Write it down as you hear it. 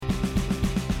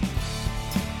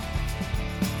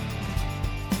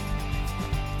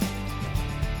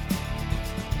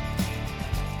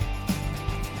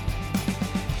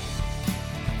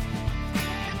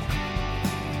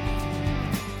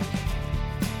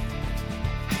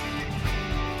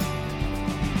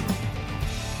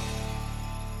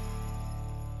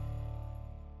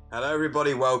Hello,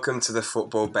 everybody. Welcome to the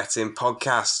Football Betting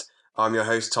Podcast. I'm your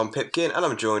host, Tom Pipkin, and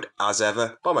I'm joined, as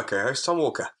ever, by my co-host, Tom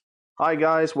Walker. Hi,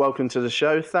 guys. Welcome to the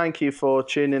show. Thank you for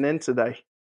tuning in today.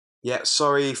 Yeah,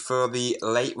 sorry for the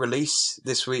late release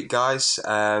this week, guys.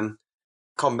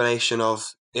 Combination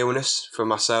of illness for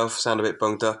myself, sound a bit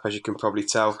bunged up, as you can probably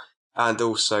tell, and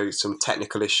also some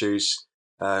technical issues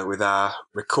with our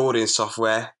recording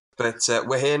software. But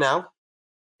we're here now.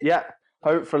 Yeah,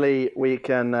 hopefully we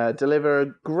can deliver a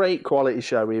great quality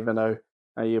show, even though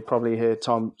you'll probably hear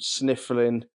Tom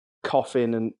sniffling,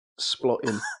 coughing, and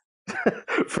splutting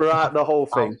throughout the whole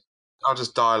thing. I'll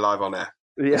just die live on air.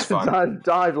 Yeah,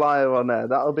 dive live on there.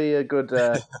 That'll be a good.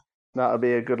 That'll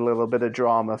be a good little bit of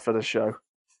drama for the show.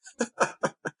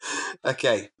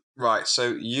 Okay, right.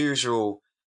 So usual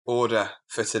order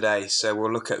for today. So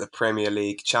we'll look at the Premier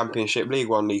League, Championship, League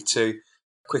One, League Two.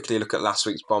 Quickly look at last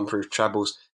week's bomb-proof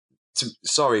trebles.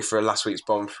 Sorry for last week's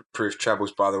bomb-proof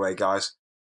trebles, by the way, guys.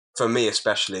 For me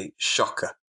especially,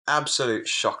 shocker, absolute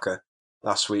shocker.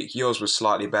 Last week, yours was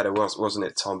slightly better, wasn't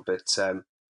it, Tom? But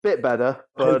bit better,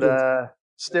 but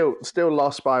still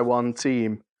lost by one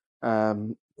team.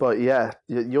 But yeah,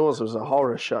 yours was a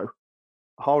horror show.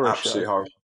 Absolute horror.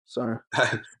 So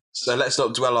so let's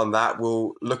not dwell on that.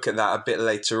 We'll look at that a bit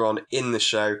later on in the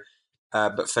show.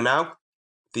 But for now,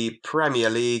 the Premier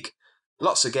League,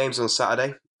 lots of games on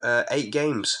Saturday. 8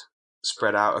 games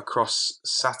spread out across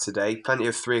Saturday. Plenty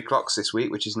of 3 o'clocks this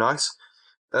week, which is nice.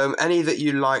 Any that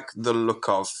you like the look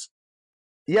of?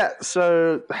 Yeah,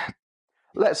 so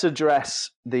let's address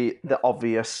the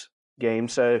obvious game.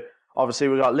 So obviously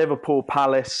we've got Liverpool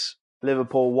Palace,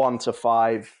 Liverpool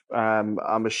 1-5.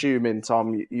 I'm assuming,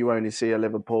 Tom, you only see a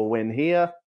Liverpool win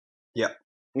here. Yep.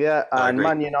 Yeah, and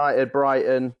Man United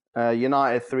Brighton,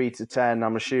 United 3-10.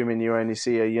 I'm assuming you only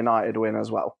see a United win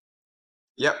as well.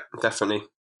 Yep, definitely.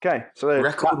 Okay, so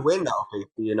record win that'll be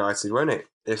for United, won't it?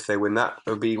 If they win that,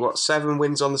 it'll be 7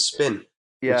 wins on the spin,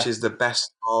 which is the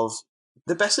best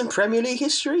in Premier League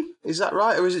history. Is that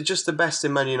right, or is it just the best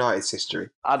in Man United's history?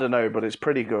 I don't know, but it's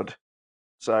pretty good.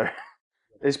 So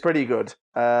it's pretty good.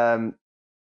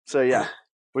 So yeah,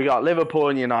 we got Liverpool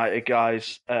and United,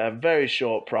 guys. Very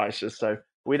short prices, so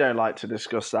we don't like to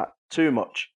discuss that too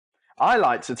much. I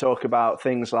like to talk about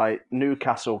things like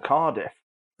Newcastle Cardiff.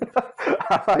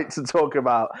 I like to talk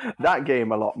about that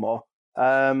game a lot more.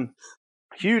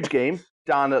 Huge game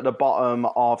down at the bottom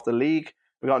of the league.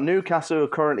 We got Newcastle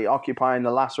currently occupying the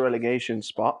last relegation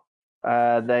spot.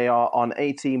 They are on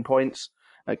 18 points.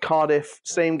 Cardiff,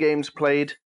 same games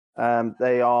played.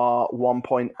 They are 1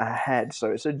 point ahead,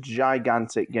 so it's a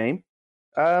gigantic game.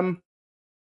 I'm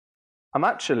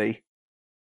actually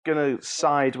going to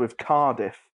side with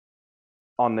Cardiff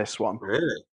on this one.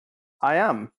 Really? I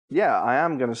am. Yeah, I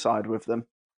am going to side with them.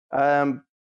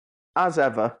 As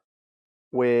ever,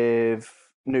 with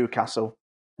Newcastle,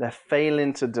 they're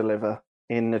failing to deliver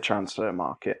in the transfer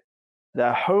market.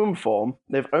 Their home form,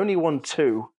 they've only won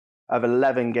 2 of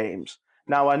 11 games.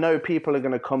 Now, I know people are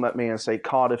going to come at me and say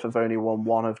Cardiff have only won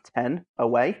 1 of 10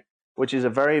 away, which is a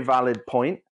very valid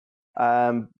point.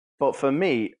 But for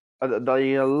me,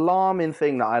 the alarming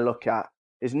thing that I look at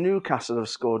is Newcastle have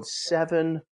scored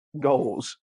 7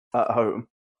 goals at home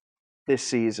this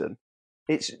season.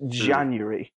 It's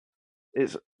January.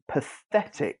 It's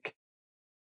pathetic.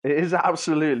 It is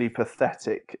absolutely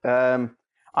pathetic.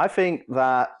 I think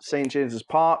that St. James's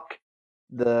Park,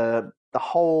 the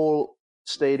whole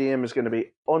stadium is going to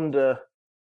be under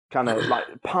kind of like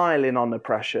piling on the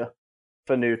pressure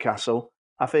for Newcastle.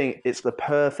 I think it's the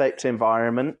perfect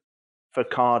environment for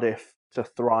Cardiff to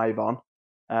thrive on.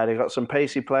 They've got some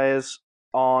pacey players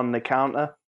on the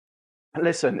counter.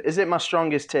 Listen, is it my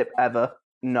strongest tip ever?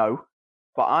 No.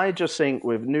 But I just think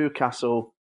with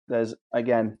Newcastle, there's,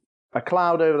 again, a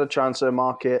cloud over the transfer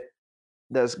market.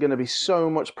 There's going to be so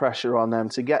much pressure on them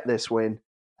to get this win.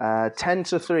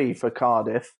 10-3 for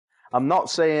Cardiff. I'm not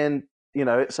saying,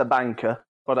 it's a banker,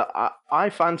 but I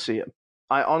fancy him.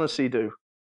 I honestly do.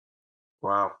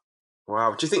 Wow.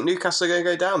 Do you think Newcastle are going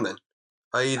to go down then?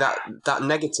 Are you that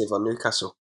negative on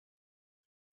Newcastle?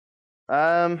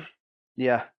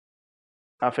 Yeah.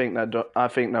 I think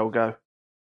they'll go.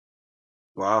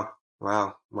 Wow.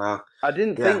 I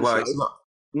didn't think so. It's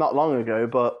not long ago,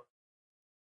 but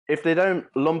if they don't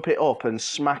lump it up and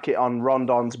smack it on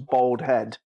Rondon's bald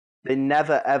head, they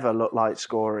never ever look like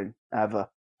scoring ever.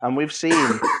 And we've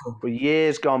seen for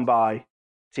years gone by,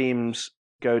 teams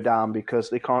go down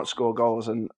because they can't score goals,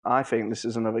 and I think this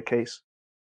is another case.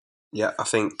 Yeah, I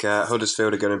think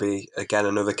Huddersfield are going to be again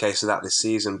another case of that this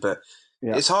season, but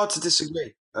it's hard to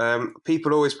disagree.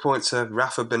 People always point to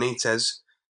Rafa Benitez,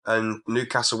 and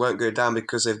Newcastle won't go down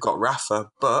because they've got Rafa,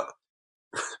 but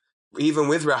even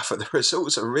with Rafa, the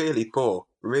results are really poor,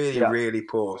 really, Yeah, really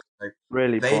poor. So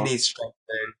really they poor. need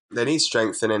strengthening. They need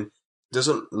strengthening.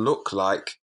 Doesn't look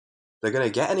like they're going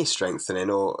to get any strengthening,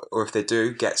 or if they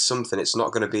do get something, it's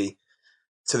not going to be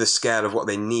to the scale of what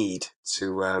they need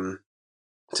to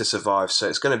survive. So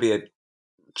it's going to be a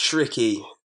tricky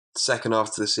second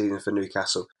half to the season for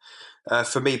Newcastle.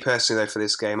 For me personally, though, for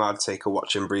this game, I'd take a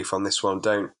watching brief on this one.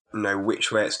 Don't know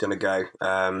which way it's going to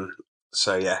go.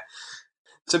 So yeah,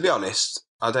 to be honest,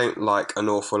 I don't like an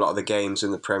awful lot of the games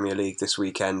in the Premier League this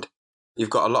weekend. You've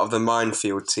got a lot of the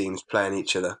minefield teams playing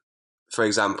each other. For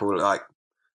example, like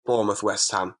Bournemouth,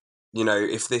 West Ham. You know,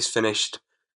 if this finished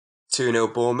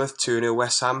 2-0 Bournemouth, 2-0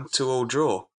 West Ham, 2-all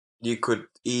draw, you could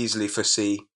easily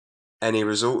foresee any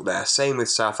result there. Same with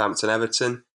Southampton,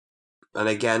 Everton. And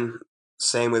again,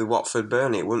 same with Watford,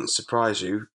 Burnley. It wouldn't surprise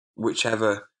you,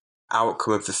 whichever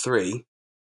outcome of the three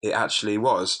it actually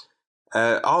was.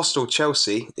 Arsenal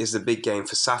Chelsea is the big game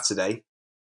for Saturday.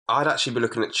 I'd actually be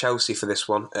looking at Chelsea for this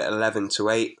one at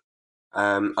 11-8.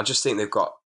 I just think they've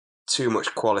got too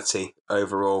much quality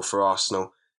overall for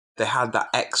Arsenal. They had that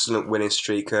excellent winning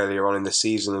streak earlier on in the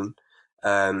season.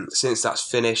 Since that's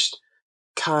finished,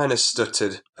 kind of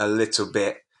stuttered a little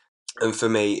bit. And for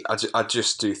me, I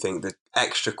just do think the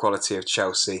extra quality of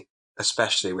Chelsea,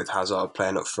 especially with Hazard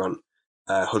playing up front,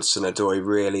 Hudson-Odoi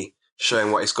really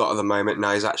showing what he's got at the moment.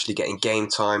 Now he's actually getting game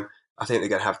time. I think they're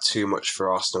going to have too much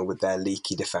for Arsenal with their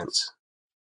leaky defence.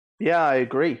 Yeah, I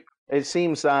agree. It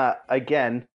seems that,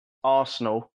 again,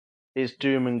 Arsenal is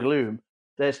doom and gloom.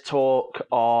 There's talk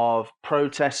of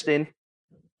protesting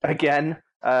again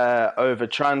over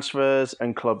transfers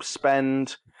and club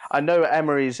spend. I know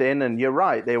Emery's in, and you're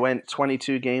right. They went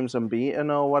 22 games unbeaten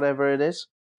or whatever it is.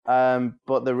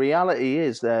 But the reality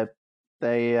is they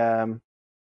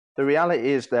the reality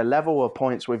is their level of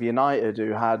points with United,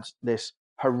 who had this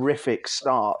horrific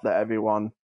start that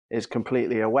everyone is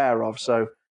completely aware of. So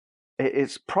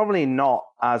it's probably not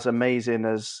as amazing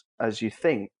as you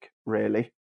think,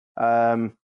 really.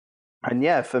 Um, and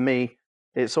yeah, for me,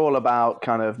 it's all about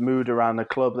kind of mood around the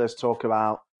club. There's talk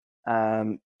about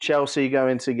Chelsea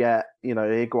going to get,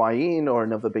 Higuain or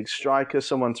another big striker,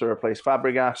 someone to replace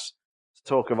Fabregas.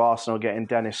 Talk of Arsenal getting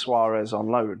Denis Suarez on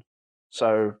loan.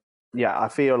 So yeah, I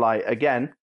feel like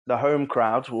again the home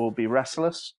crowd will be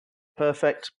restless.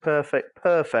 Perfect, perfect,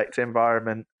 perfect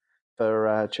environment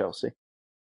for Chelsea.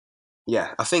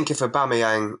 Yeah, I think if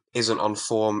Aubameyang isn't on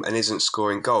form and isn't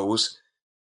scoring goals,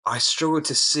 I struggle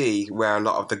to see where a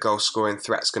lot of the goal scoring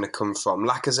threat's going to come from.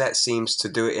 Lacazette seems to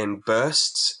do it in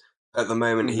bursts. At the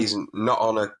moment, Mm-hmm. he's not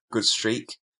on a good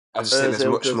streak. I just think there's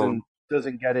Ozil much more.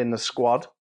 doesn't get in the squad.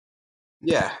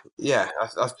 Yeah, yeah.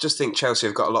 I just think Chelsea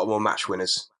have got a lot more match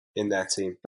winners in their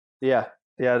team. Yeah,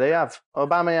 yeah, they have.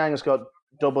 Aubameyang's got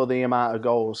double the amount of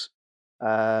goals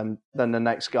than the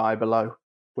next guy below,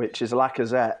 which is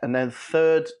Lacazette, and then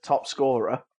third top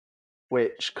scorer,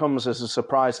 which comes as a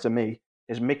surprise to me,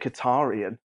 is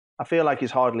Mkhitaryan. I feel like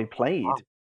he's hardly played.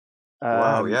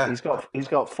 Wow, yeah, He's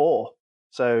got four.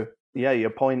 So yeah, your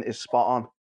point is spot on.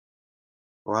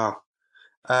 wow.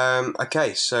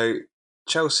 Okay, so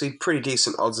Chelsea pretty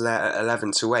decent odds there at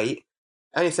 11-8.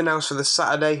 Anything else for the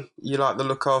Saturday you like the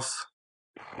look of?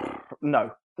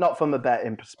 No, not from a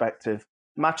betting perspective.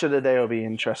 Match of the day will be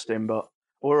interesting, but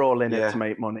we're all in it to Yeah,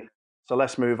 make money. So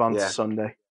let's move on to yeah.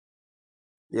 Sunday.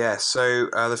 Yeah, so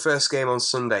the first game on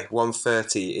Sunday,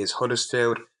 1:30, is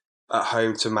Huddersfield at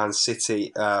home to Man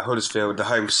City. Huddersfield, the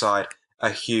home side, a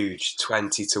huge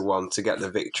 20-1 to get the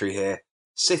victory here.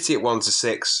 City at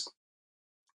 1-6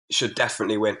 should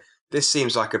definitely win. This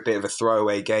seems like a bit of a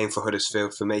throwaway game for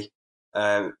Huddersfield for me.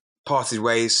 Parted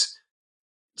ways,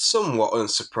 somewhat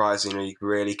unsurprisingly,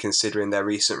 really, considering their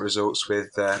recent results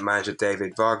with manager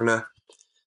David Wagner.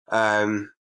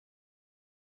 Um,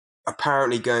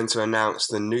 Apparently going to announce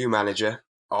the new manager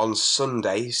on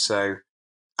Sunday, so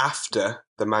after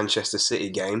the Manchester City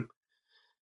game.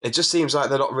 It just seems like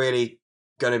they're not really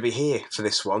going to be here for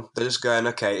this one. They're just going,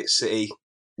 okay, it's City,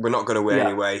 we're not going to win Yeah,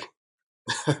 anyway.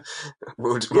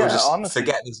 We'll yeah, just honestly,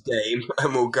 forget this game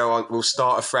and we'll go on. We'll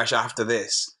start afresh after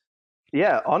this.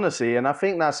 yeah, honestly, and I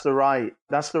think that's the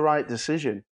right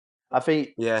decision. I think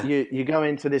Yeah, you go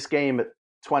into this game at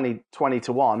 20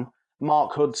 to 1.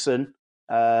 Mark Hudson,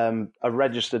 a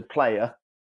registered player,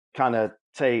 kind of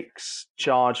takes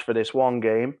charge for this one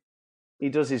game. He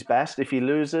does his best. If he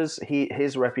loses,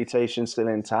 his reputation's still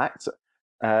intact.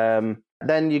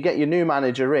 Then you get your new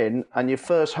manager in, and your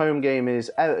first game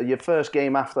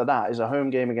after that is a home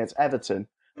game against Everton,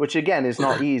 which again is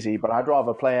not easy. But I'd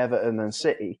rather play Everton than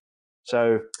City.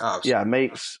 So yeah, absolutely.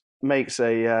 makes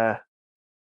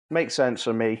Makes sense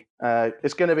for me.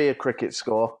 It's going to be a cricket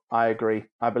score. I agree.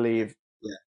 I believe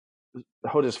Yeah,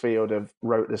 Huddersfield have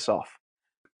wrote this off.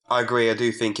 I agree. I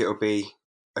do think it'll be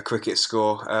a cricket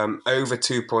score. Over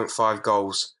 2.5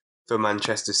 goals for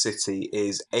Manchester City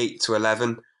is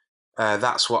 8-11.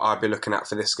 That's what I'd be looking at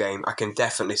for this game. I can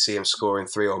definitely see him scoring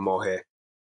three or more here.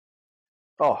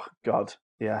 Oh God,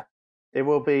 yeah. It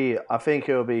will be. I think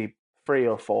it will be 3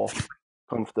 or 4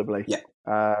 comfortably. Yeah,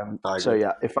 I So agree.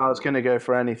 yeah, if I was going to go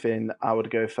for anything, I would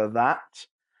go for that.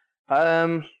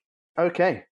 Um,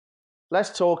 okay,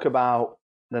 let's talk about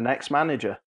the next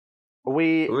manager.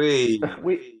 We We,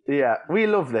 we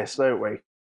love this, don't we?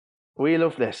 We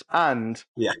love this, and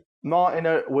yeah.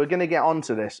 We're going to get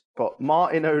onto this, but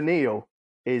Martin O'Neill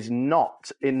is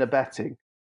not in the betting,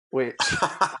 which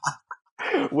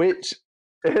which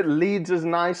leads us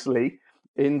nicely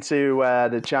into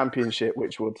the championship,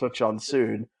 which we'll touch on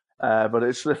soon. But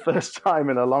it's the first time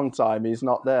in a long time he's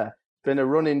not there. Been a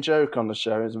running joke on the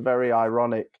show. It's very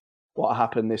ironic what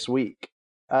happened this week.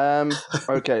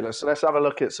 Okay, let's have a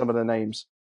look at some of the names.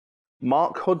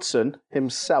 Mark Hudson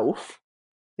himself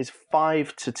is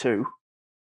 5-2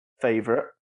 favourite,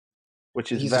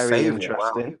 which is He's a very favourite. Wow.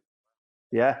 interesting.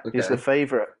 Yeah, he's the Okay.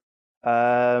 favourite.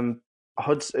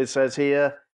 It says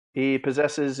here he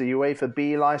possesses a UEFA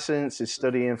B license, is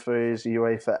studying for his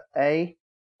UEFA A.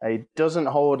 He doesn't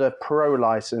hold a pro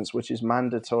license, which is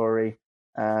mandatory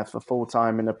for full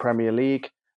time in the Premier League,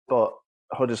 but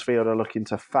Huddersfield are looking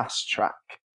to fast track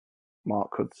Mark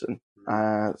Hudson.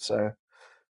 So,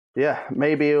 yeah,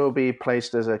 maybe he'll be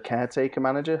placed as a caretaker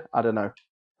manager. I don't know.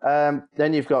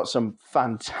 Then you've got some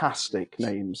fantastic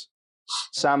names.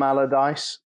 Sam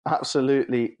Allardyce,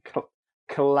 absolutely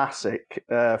classic.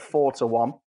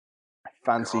 4-1.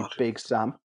 Fancy God. Big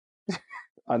Sam.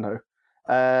 I know.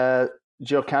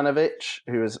 Djokanovic,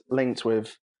 who is linked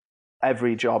with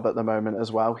every job at the moment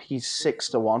as well. He's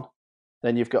 6-1.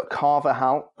 Then you've got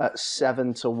Carvajal at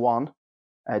 7-1.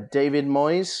 David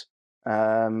Moyes,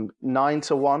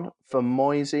 9-1 for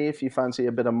Moisey, if you fancy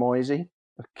a bit of Moisey.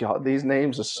 God, these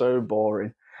names are so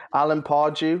boring. Alan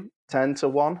Pardew,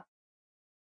 10-1.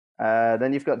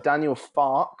 Then you've got Daniel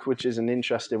Farke, which is an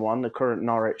interesting one, the current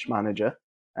Norwich manager.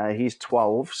 He's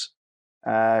 12s.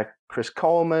 Chris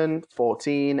Coleman,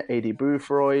 14. Adi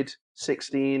Boothroyd,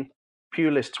 16.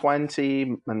 Pulis,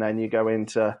 20. And then you go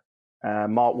into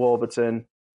Mark Warburton,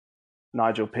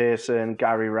 Nigel Pearson,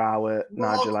 Gary Rowett,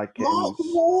 Nigel Mark Adkins.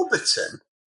 Warburton.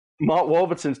 Mark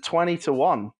Warburton's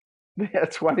 20-1. Yeah,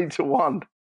 20-1.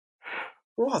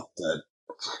 What the?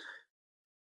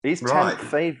 He's 10th Right.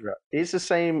 favourite. He's the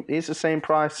same. He's the same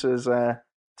price as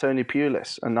Tony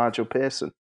Pulis and Nigel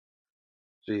Pearson.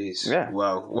 Jeez. Yeah,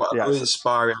 Well, what yeah. an It's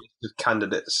inspiring list of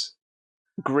candidates.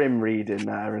 grim reading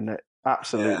there, isn't it? Yeah.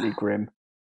 Absolutely grim.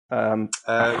 Um,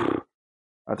 I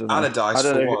don't know. I Allardyce,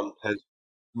 don't for know. one, has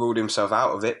ruled himself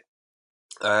out of it.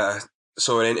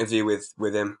 Saw an interview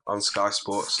with him on Sky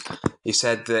Sports. He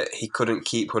said that he couldn't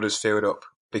keep Huddersfield up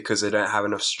because they don't have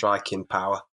enough striking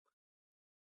power,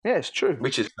 Yeah, it's true.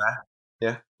 which is fair.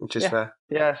 Yeah, which is Yeah, fair.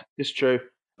 yeah, it's true.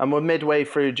 And we're midway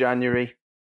through January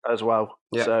as well.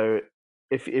 Yeah, So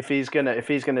if he's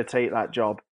gonna take that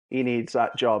job, he needs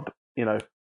that job.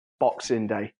 Boxing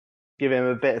Day. Give him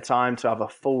a bit of time to have a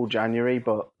full January,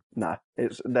 but no,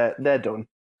 they're done.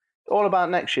 All about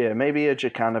next year. Maybe a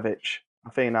Djokanovic. I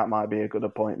think that might be a good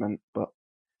appointment, but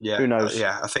yeah, who knows?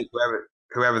 yeah. I think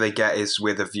whoever they get is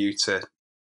with a view to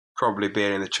probably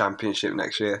being in the Championship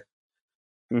next year.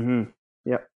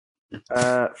 Yep.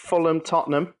 Fulham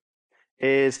Tottenham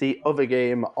is the other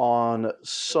game on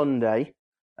Sunday.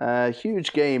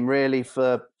 Huge game, really,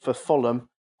 for Fulham.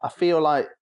 I feel like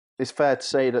it's fair to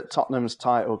say that Tottenham's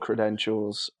title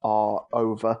credentials are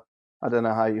over. I don't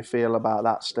know how you feel about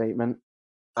that statement.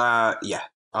 Yeah.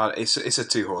 It's a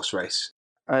two-horse race.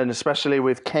 And especially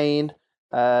with Kane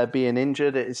being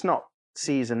injured, it's not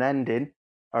season ending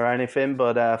or anything,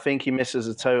 but I think he misses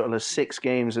a total of 6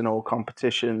 games in all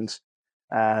competitions.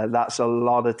 That's a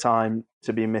lot of time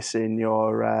to be missing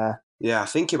your. Yeah, I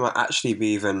think it might actually be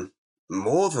even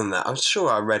more than that. I'm sure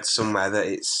I read somewhere that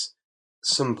it's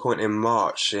some point in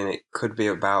March and it could be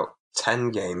about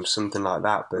 10 games, something like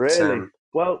that. But Really?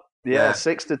 Well, yeah, yeah,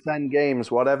 6 to 10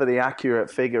 games, whatever the accurate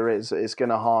figure is going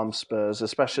to harm Spurs,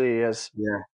 especially as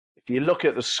yeah. if you look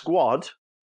at the squad,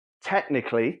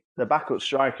 technically the backup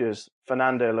striker is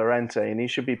Fernando Llorente, and he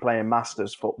should be playing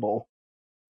Masters football.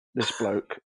 This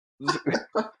bloke.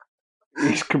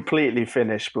 He's completely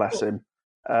finished, bless him.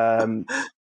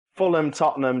 Fulham,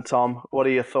 Tottenham, Tom, what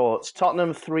are your thoughts?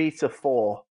 Tottenham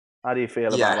 3-4. How do you feel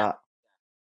about Yeah. that?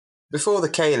 Before the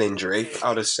Kane injury,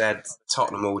 I'd have said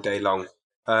Tottenham all day long.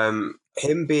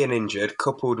 him being injured,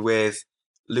 coupled with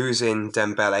losing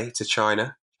Dembele to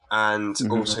China and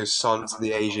Hmm. also Son to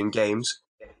the Asian Games,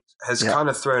 has Yeah. kind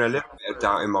of thrown a little bit of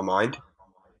doubt in my mind.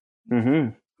 Hmm.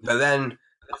 But then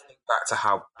I think back to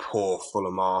how poor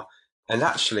Fulham are, and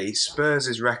actually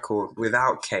Spurs' record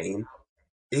without Kane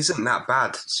isn't that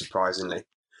bad, surprisingly.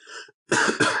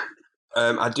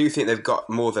 I do think they've got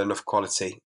more than enough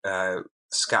quality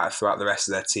scattered throughout the rest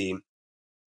of their team.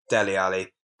 Dele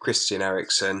Alli, Christian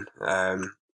Eriksen,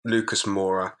 Lucas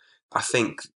Moura. I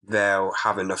think they'll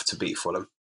have enough to beat Fulham.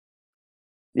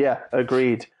 Yeah,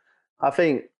 agreed. I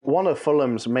think one of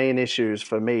Fulham's main issues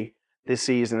for me this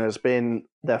season has been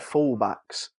their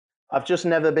fullbacks. I've just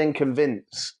never been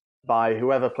convinced by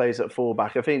whoever plays at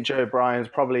fullback. I think Joe Bryan's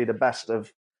probably the best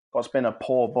of what's been a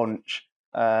poor bunch.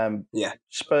 Yeah,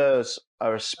 Spurs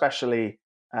are especially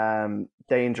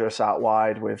dangerous out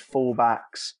wide with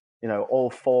fullbacks. You know, all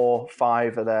four,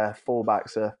 five of their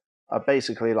fullbacks are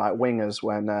basically like wingers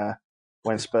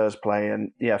when Spurs play.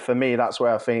 And yeah, for me, that's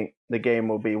where I think the game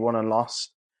will be won and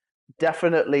lost.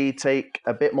 Definitely take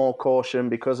a bit more caution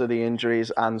because of the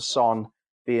injuries and Son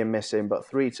being missing, but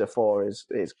 3-4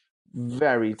 is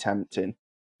very tempting,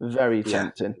 very yeah,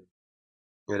 tempting.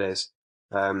 it is.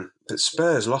 But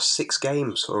Spurs lost 6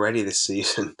 games already this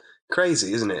season.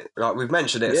 Crazy, isn't it? Like we've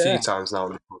mentioned it a few Yeah. times now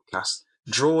on the podcast.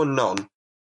 Draw none,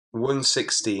 won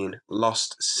 16,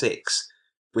 lost 6,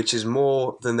 which is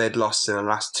more than they'd lost in the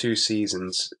last 2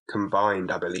 seasons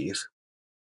combined, I believe.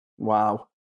 Wow.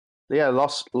 Yeah,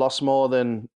 lost more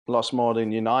than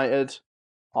United,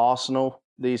 Arsenal.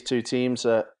 These two teams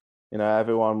that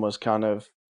everyone was kind of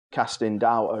casting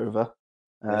doubt over.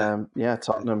 Yeah, Yeah,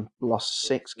 Tottenham lost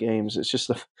 6 games. It's just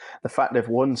the fact they've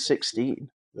won 16.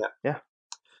 yeah. Yeah.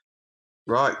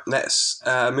 Right, let's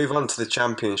move on to the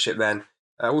Championship then.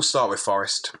 We'll start with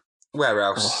Forest. Where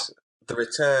Oh, else? The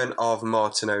return of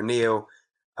Martin O'Neill.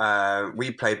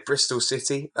 We play Bristol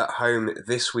City at home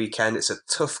this weekend. It's a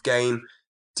tough game.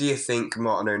 Do you think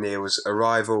Martin O'Neill's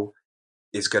arrival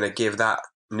is going to give that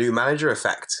new manager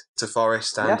effect to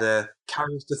Forest and yeah.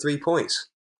 carry us to 3 points?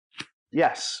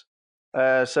 Yes.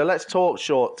 So let's talk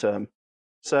short term.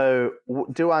 So,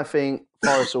 do I think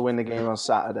Forest will win the game on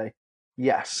Saturday?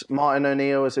 Yes. Martin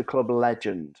O'Neill is a club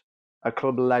legend. A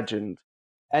club legend.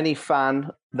 Any fan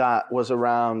that was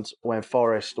around when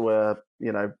Forest were,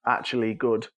 actually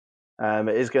good,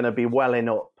 is going to be welling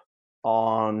up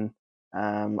on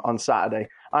Saturday.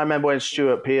 I remember when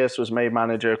Stuart Pearce was made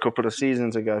manager a couple of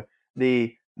seasons ago.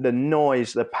 The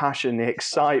noise, the passion, the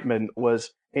excitement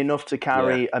was enough to Yeah,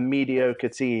 carry a mediocre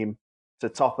team to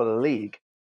top of the league.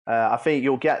 I think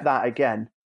you'll get that again.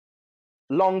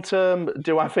 Long term,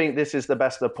 do I think this is the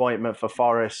best appointment for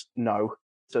Forest? No,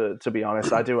 to be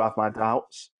honest, I do have my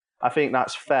doubts. I think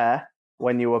that's fair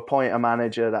when you appoint a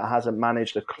manager that hasn't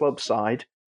managed a club side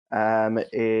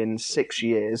in 6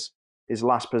 years. His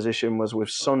last position was with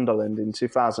Sunderland in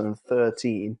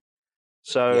 2013. yeah.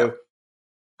 So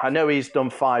I know he's done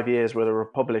 5 years with the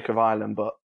Republic of Ireland,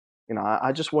 but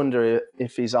I just wonder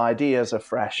if his ideas are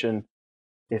fresh and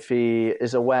if he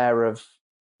is aware of,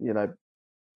 you know,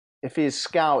 if his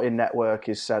scouting network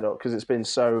is set up because it's been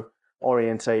so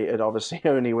orientated, obviously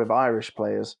only with Irish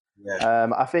players. Yeah.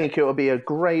 I think it will be a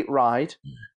great ride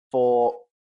for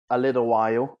a little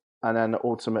while, and then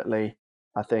ultimately,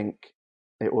 I think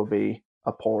it will be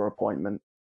a poor appointment.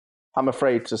 I'm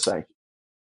afraid to say.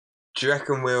 Do you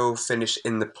reckon we'll finish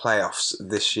in the playoffs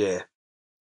this year?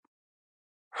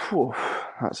 Whew,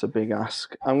 that's a big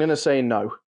ask. I'm going to say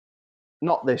no.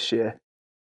 Not this year.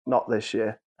 Not this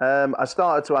year. I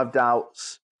started to have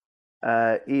doubts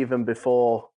even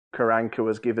before Karanka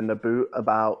was given the boot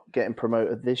about getting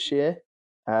promoted this year.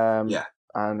 Um, Yeah,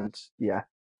 and yeah,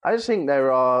 I just think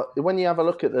there are, when you have a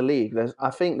look at the league,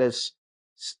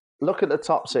 look at the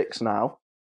top six now.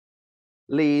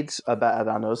 Leeds are better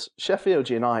than us. Sheffield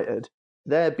United,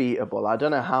 they're beatable. I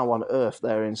don't know how on earth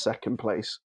they're in second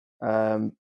place.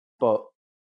 But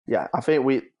yeah, I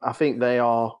think they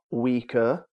are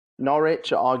weaker.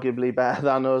 Norwich are arguably better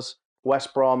than us.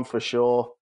 West Brom for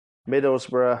sure.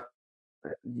 Middlesbrough,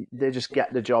 they just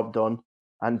get the job done.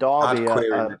 And I'd Derby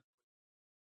query.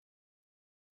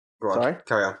 Go on, sorry,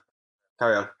 carry on,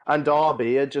 carry on. and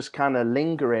Derby are just kind of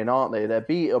lingering, aren't they? They're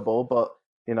beatable, but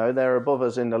they're above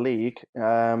us in the league.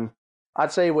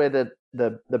 I'd say we're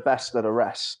the best of the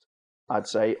rest. I'd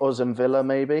say us and Villa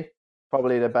maybe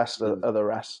probably the best Mm, of the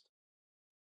rest.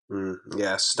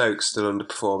 yeah, Stoke's still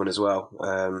underperforming as well.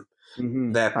 They're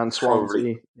And probably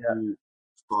Swansea, yeah, too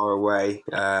far away.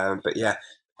 But yeah,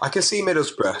 I can see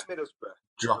Middlesbrough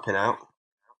dropping out.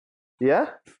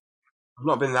 yeah. I've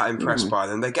not been that impressed Hmm. by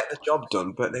them. They get the job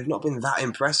done, but they've not been that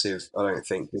impressive, I don't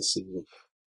think, this season.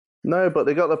 No, but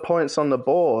they got the points on the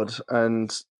board,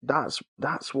 and that's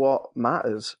what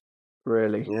matters,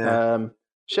 really. Yeah,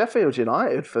 Sheffield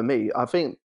United, for me, I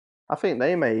think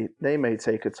they may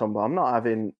take a tumble. I'm not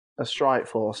having a strike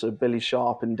force of Billy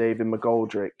Sharp and David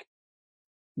McGoldrick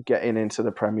getting into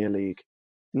the Premier League.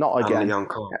 Not and again. Leon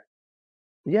Cole.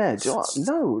 Yeah, do you know what?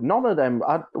 No, none of them.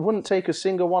 I wouldn't take a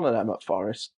single one of them at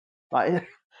Forest. Like,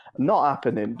 not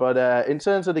happening. But in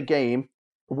terms of the game,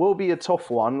 will be a tough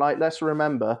one. Like, let's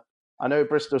remember, I know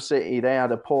Bristol City, they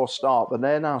had a poor start, but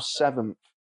they're now seventh.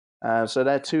 So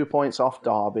they're 2 points off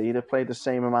Derby. They've played the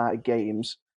same amount of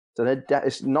games. So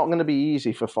it's not going to be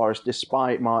easy for Forest,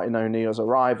 despite Martin O'Neill's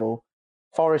arrival.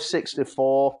 Forest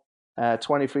 6-4,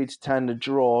 23-10 the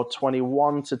draw,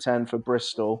 21-10 for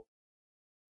Bristol.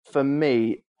 For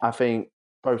me, I think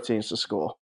both teams to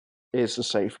score is the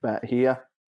safe bet here.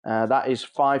 That is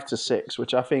 5-6,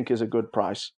 which I think is a good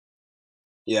price.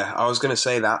 Yeah, I was going to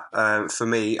say that. For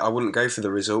me, I wouldn't go for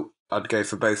the result. I'd go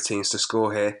for both teams to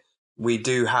score here. We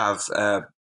do have a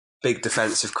big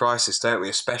defensive crisis, don't we?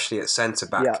 Especially at centre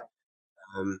Yeah, back.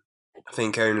 I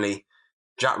think only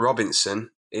Jack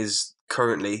Robinson is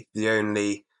currently the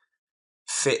only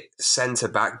fit centre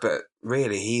back, but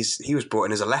really he was brought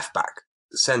in as a left back.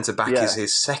 Centre back is yeah,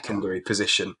 his secondary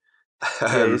position. yeah.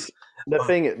 Um, It's, the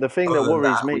thing that other than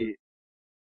worries that, me,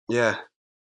 yeah,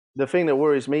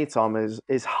 Tom,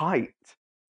 is height.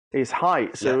 Is height.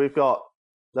 yeah, So we've got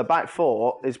the back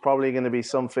four is probably going to be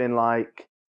something like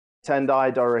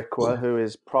Tendai Dorikwa, who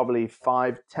is probably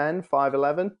 5'10",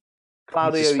 5'11". he's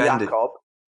Claudio suspended. Jacob.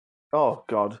 Oh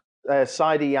God.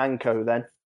 Saidi Yanko then.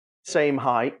 Same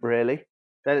height, really.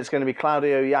 Then it's going to be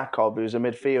Claudio Jacob, who's a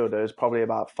midfielder, who's probably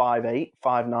about 5'8",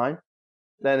 5'9".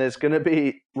 Then it's going to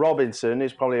be Robinson,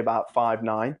 who's probably about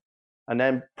 5'9". And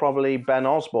then probably Ben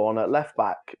Osborne at left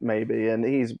back, maybe, and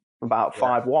he's about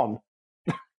Yeah. 5'1".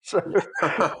 So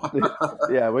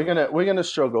yeah, we're gonna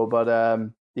struggle, but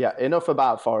yeah, enough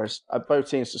about Forest. Both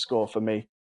teams to score for me,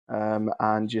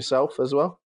 and yourself as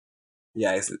well.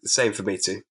 Yeah, it's the same for me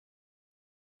too.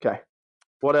 Okay,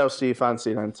 what else do you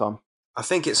fancy then, Tom? I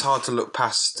think it's hard to look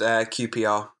past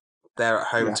QPR. They're at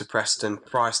home Yeah, to Preston,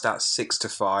 priced at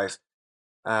 6-5.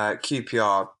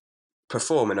 QPR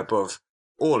performing above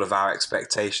all of our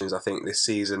expectations, I think, this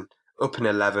season. Up in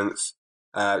 11th,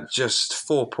 just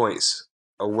 4 points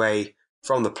away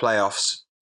from the playoffs.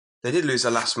 They did lose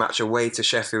their last match away to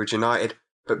Sheffield United,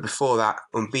 but before that,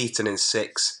 unbeaten in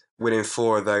six, winning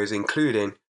four of those,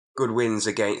 including good wins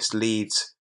against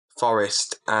Leeds,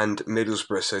 Forest, and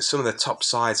Middlesbrough. So some of the top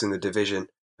sides in the division,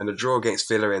 and a draw against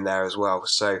Villa in there as well.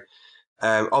 So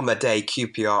on their day,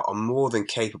 QPR are more than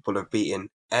capable of beating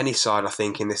any side, I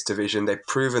think, in this division. They've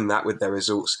proven that with their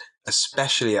results,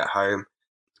 especially at home.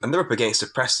 And they're up against a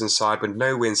Preston side with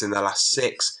no wins in their last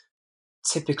six.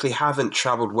 Typically haven't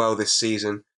travelled well this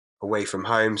season away from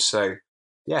home. So,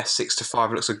 yeah,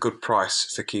 6-5 looks a good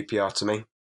price for QPR to me.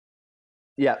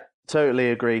 yeah, totally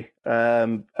agree.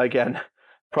 Again,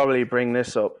 probably bring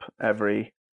this up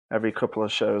every couple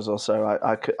of shows or so.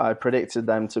 I predicted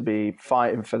them to be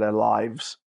fighting for their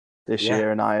lives this Yeah.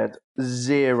 year, and I had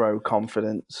zero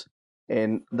confidence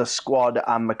in the squad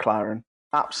and McLaren.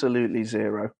 Absolutely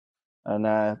zero. And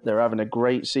they're having a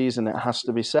great season, it has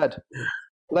to be said.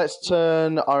 Let's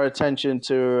turn our attention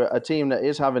to a team that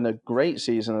is having a great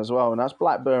season as well, and that's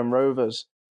Blackburn Rovers.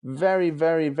 Very,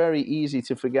 very, very easy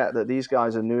to forget that these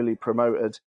guys are newly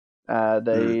promoted.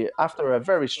 Mm. After a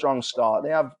very strong start, they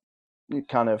have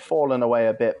kind of fallen away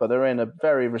a bit, but they're in a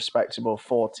very respectable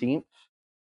 14th.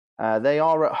 They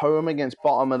are at home against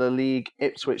bottom of the league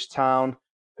Ipswich Town,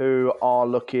 who are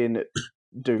looking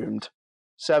doomed.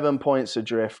 7 points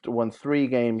adrift, won 3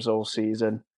 games all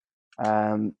season.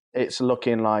 It's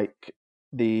looking like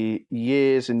the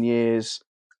years and years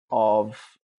of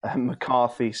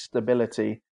McCarthy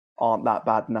stability aren't that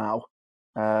bad now.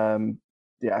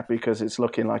 Yeah, because it's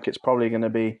looking like it's probably going to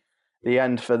be the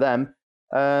end for them.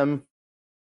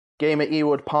 Game at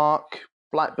Ewood Park.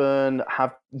 Blackburn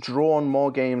have drawn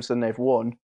more games than they've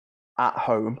won at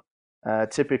home.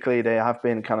 Typically, they have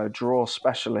been kind of draw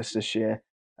specialists this year.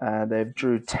 They've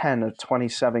drew 10 of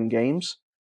 27 games.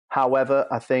 However,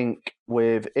 I think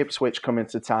with Ipswich coming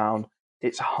to town,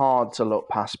 it's hard to look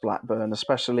past Blackburn,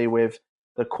 especially with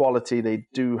the quality they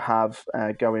do have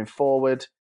going forward.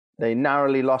 They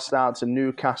narrowly lost out to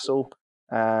Newcastle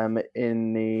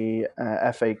in the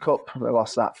FA Cup. They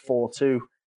lost that 4-2.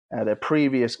 Their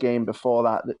previous game before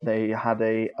that, they had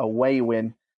a away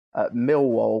win at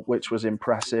Millwall, which was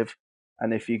impressive.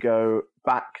 And if you go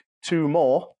back two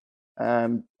more,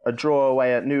 a draw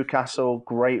away at Newcastle,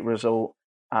 great result,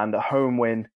 and a home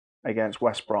win against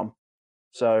West Brom.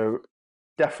 So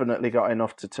definitely got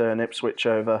enough to turn Ipswich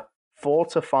over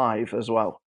 4-5 as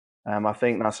well. I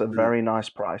think that's a Mm. very nice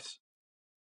price.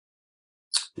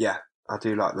 Yeah, I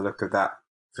do like the look of that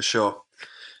for sure.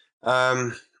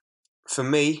 Um, for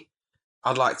me,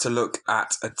 I'd like to look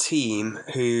at a team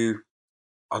who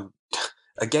are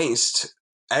against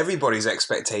everybody's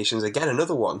expectations. Again,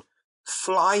 another one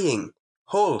flying.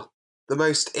 Hull, the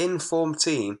most informed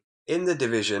team in the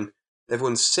division. They've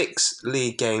won 6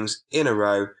 league games in a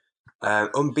row,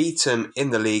 unbeaten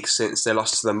in the league since they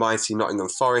lost to the mighty Nottingham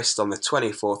Forest on the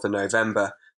 24th of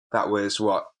November. That was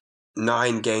what,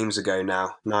 9 games ago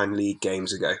now, 9 league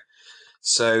games ago.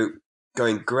 So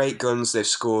going great guns. They've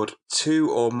scored 2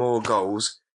 or more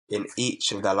goals in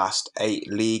each of their last 8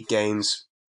 league games.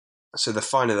 So they're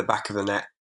finding the back of the net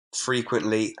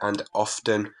frequently and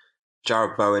often.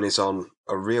 Jared Bowen is on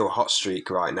a real hot streak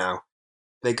right now.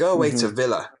 They go away to Mm-hmm.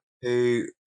 Villa, who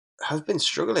have been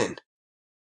struggling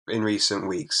in recent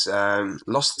weeks.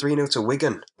 Lost 3-0 to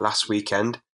Wigan last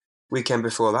weekend. Weekend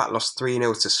before that, lost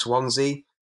 3-0 to Swansea.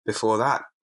 Before that,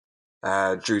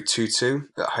 drew 2-2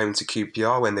 at home to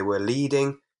QPR when they were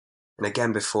leading. And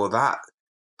again before that,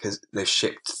 because they've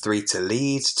shipped 3 to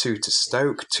Leeds, 2 to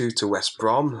Stoke, 2 to West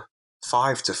Brom,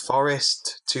 5 to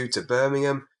Forest, 2 to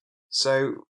Birmingham.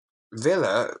 So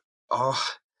Villa,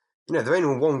 they've only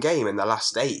won 1 game in their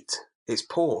last 8. It's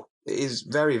poor. It is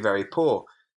very, very poor,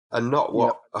 and not what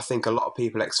Yep. I think a lot of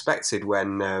people expected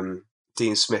when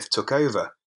Dean Smith took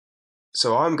over.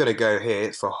 So I'm going to go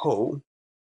here for Hull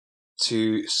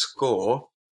to score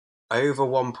over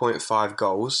 1.5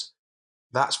 goals.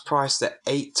 That's priced at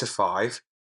 8-5,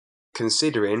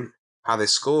 considering how they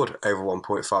scored over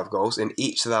 1.5 goals in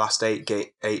each of the last 8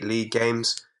 league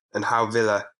games, and how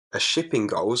Villa are shipping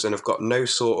goals and have got no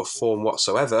sort of form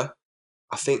whatsoever.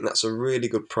 I think that's a really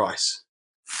good price.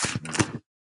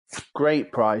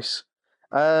 Great price.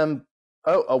 A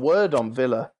word on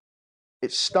Villa.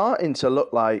 It's starting to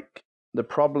look like the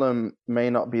problem may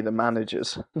not be the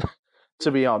managers,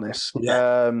 to be honest.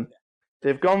 Yeah.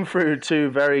 They've gone through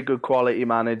 2 very good quality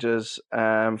managers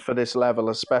for this level,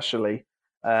 especially.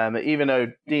 Even though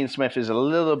Dean Smith is a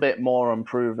little bit more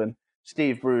unproven,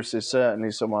 Steve Bruce is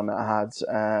certainly someone that has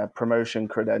promotion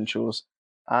credentials,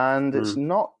 and it's Mm.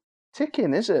 not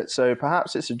ticking, is it? So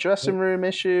perhaps it's a dressing room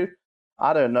issue.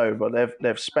 I don't know, but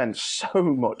they've spent so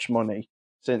much money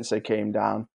since they came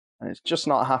down, and it's just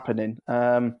not happening.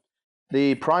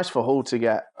 The price for Hull to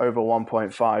get over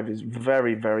 1.5 is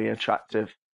very, very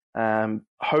attractive.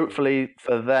 Hopefully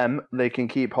for them, they can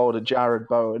keep hold of Jared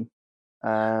Bowen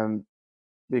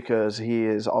because he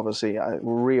is obviously a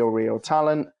real, real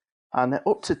talent. And they're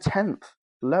up to 10th,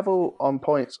 level on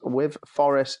points with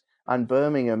Forest and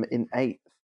Birmingham in 8th.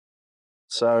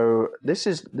 So this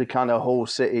is the kind of Hull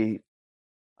City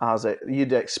as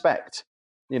you'd expect.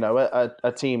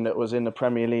 A team that was in the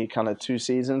Premier League kind of 2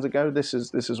 seasons ago. This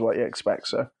is what you expect.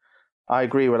 So I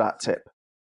agree with that tip.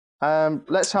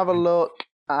 Let's have a look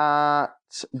at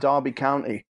Derby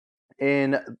County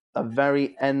in a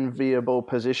very enviable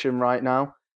position right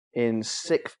now in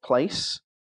 6th place.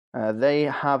 They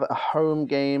have a home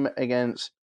game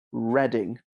against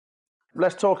Reading.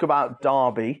 Let's talk about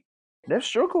Derby. They've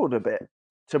struggled a bit,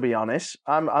 to be honest.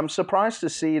 I'm surprised to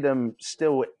see them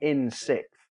still in 6th.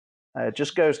 It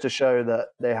just goes to show that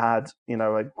they had,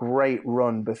 a great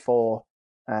run before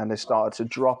and they started to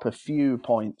drop a few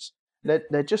points.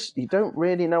 They're just, you don't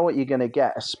really know what you're going to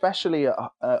get, especially at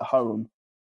home.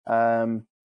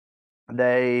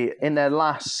 They, in their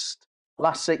last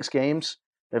 6 games,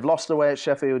 they've lost away at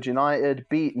Sheffield United,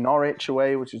 beat Norwich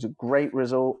away, which is a great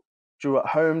result, drew at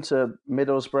home to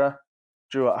Middlesbrough,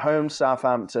 drew at home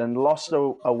Southampton, lost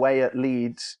away at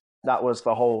Leeds. That was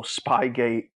the whole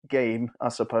Spygate game, I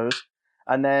suppose.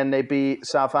 And then they beat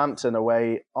Southampton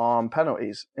away on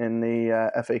penalties in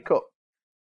the FA Cup.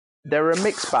 They're a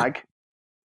mixed bag,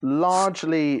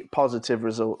 largely positive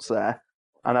results there.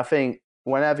 And I think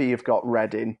whenever you've got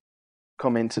Reading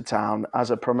come into town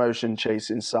as a promotion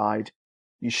chasing side,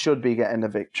 you should be getting a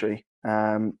victory.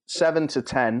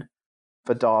 7-10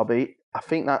 for Derby. I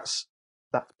think that's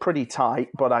pretty tight,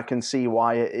 but I can see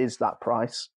why it is that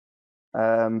price.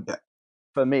 Yeah.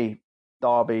 For me,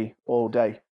 Derby all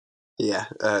day. Yeah,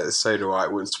 so do I.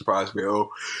 It wouldn't surprise me at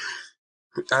all.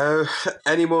 Uh,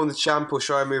 any more in the champ, or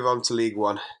shall I move on to League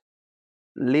One?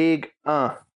 Ligue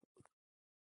 1.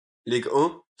 League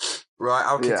One? Right,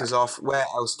 I'll kick Yeah. us off. Where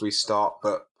else do we start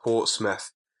but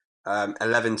Portsmouth?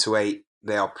 11-8,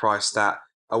 they are priced at.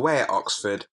 Away at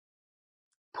Oxford.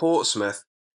 Portsmouth,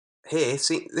 here,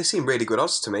 they seem really good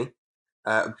odds to me.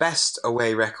 Best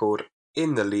away record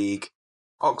in the league.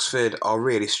 Oxford are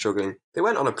really struggling. They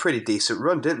went on a pretty decent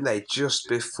run, didn't they, just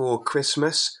before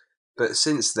Christmas? But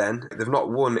since then, they've not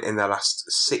won in their last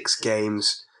 6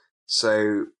 games.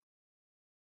 So,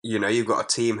 you've got a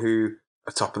team who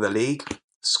are top of the league,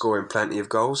 scoring plenty of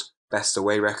goals, best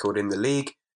away record in the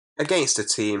league, against a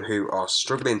team who are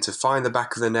struggling to find the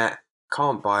back of the net,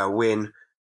 can't buy a win.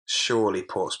 Surely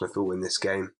Portsmouth will win this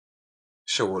game.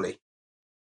 Surely.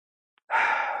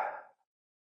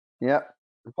 Yep.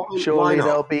 Why Surely not?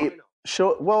 they'll be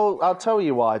sure. Well, I'll tell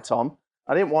you why, Tom.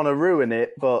 I didn't want to ruin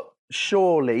it, but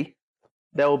surely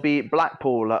they'll beat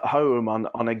Blackpool at home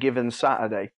on a given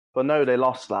Saturday. But no, they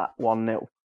lost that 1-0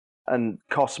 and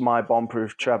cost my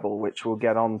bomb-proof treble, which we'll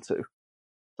get on to.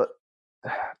 But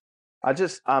I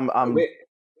just, We're,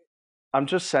 I'm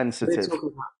just we're, sensitive. talking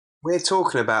about, we're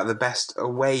talking about the best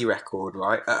away record,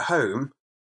 right? At home,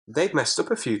 they've messed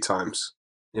up a few times.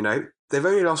 They've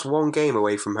only lost 1 game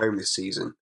away from home this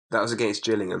season. That was against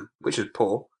Gillingham, which was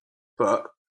poor. But,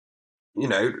 you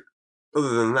know, other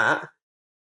than that,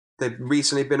 they've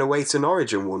recently been away to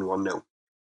Norwich and won 1-0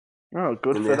 Oh,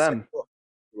 good in for the FA them.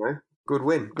 Cup. Good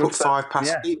win. Good Put for 5 past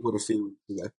yeah, Fleetwood a few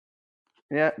weeks ago.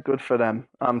 yeah. Good for them.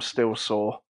 I'm still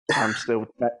sore.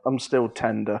 I'm still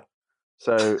tender.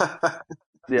 So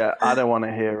yeah, I don't want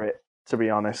to hear it. To be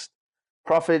honest,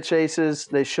 profit chasers,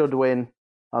 they should win.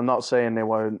 I'm not saying they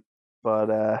won't, but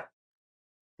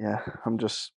yeah, I'm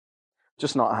just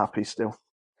not happy still.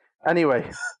 Anyway,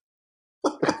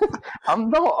 I'm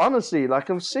not honestly like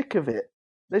I'm sick of it.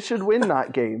 They should win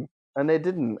that game, and they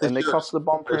didn't, They and they should. cost the They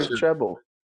bomb-proof should. treble.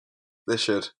 They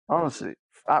should. Honestly,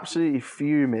 absolutely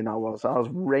fuming. I was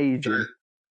raging.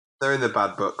 They're in the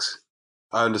bad books.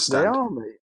 I They understand. are,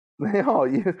 mate. They are.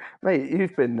 Mate.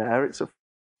 You've been there. It's a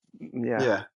yeah,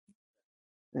 Yeah.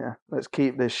 yeah. Let's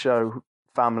keep this show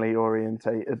family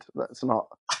orientated. Let's not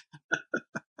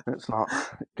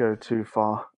go too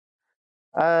far.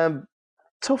 Um,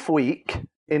 tough week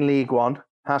in League One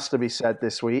has to be said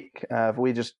this week.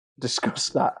 We just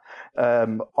discussed that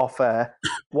off air.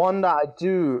 One that I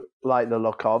do like the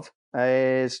look of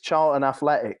is Charlton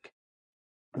Athletic.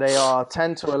 They are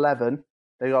 10-11.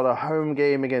 They got a home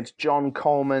game against John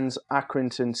Coleman's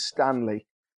Accrington Stanley,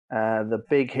 the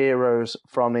big heroes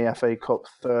from the FA Cup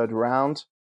third round.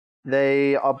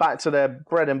 They are back to their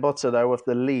bread and butter, though, of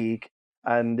the league.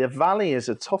 And the Valley is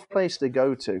a tough place to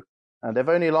go to. And they've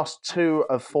only lost 2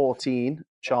 of 14,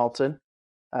 Charlton.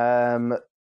 Um,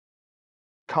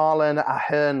 Carlin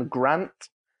Ahern Grant,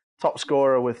 top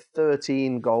scorer with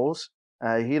 13 goals.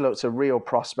 He looks a real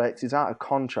prospect. He's out of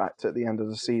contract at the end of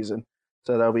the season.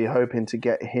 So they'll be hoping to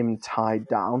get him tied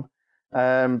down.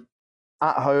 At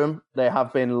home, they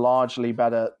have been largely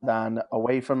better than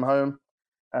away from home.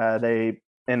 They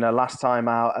in the last time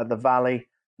out at the Valley,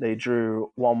 they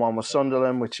drew 1-1 with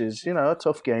Sunderland, which is, a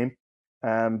tough game.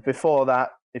 Before that,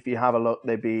 if you have a look,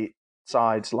 they beat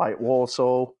sides like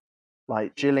Walsall,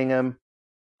 like Gillingham,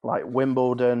 like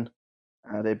Wimbledon.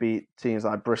 They beat teams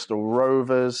like Bristol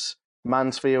Rovers,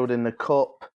 Mansfield in the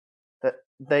Cup.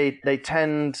 They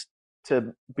tend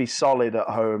to be solid at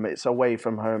home. It's away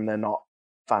from home, they're not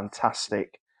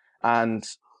fantastic. And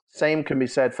same can be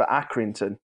said for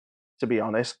Accrington, to be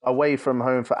honest. Away from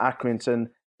home for Accrington,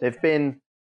 they've been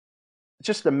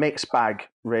just a mixed bag,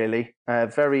 really.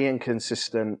 Very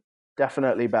inconsistent.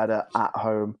 Definitely better at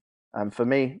home. And for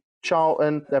me,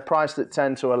 Charlton, they're priced at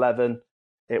 10-11.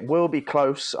 It will be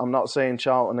close. I'm not saying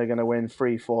Charlton are going to win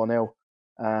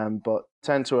 3-4-0, but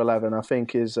 10-11, I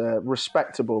think, is a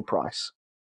respectable price.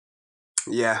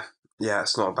 Yeah. Yeah,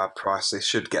 it's not a bad price. They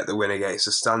should get the win against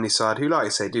the Stanley side, who, like you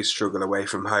say, do struggle away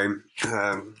from home.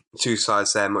 Two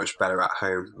sides there much better at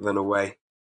home than away.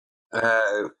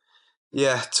 Uh,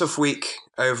 yeah, tough week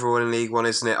overall in League One,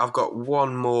 isn't it? I've got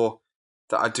one more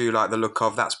that I do like the look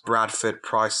of. That's Bradford,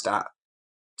 priced at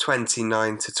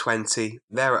 29-20.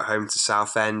 They're at home to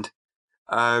Southend.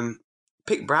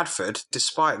 Pick Bradford,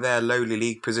 despite their lowly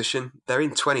league position. They're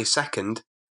in 22nd,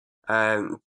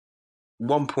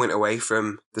 1 point away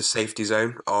from the safety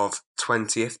zone of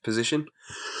 20th position.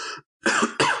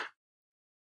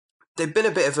 They've been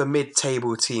a bit of a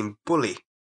mid-table team bully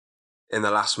in the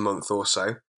last month or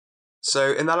so.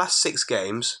 So in their last 6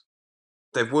 games,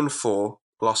 they've won 4,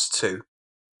 lost 2.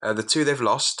 The 2 they've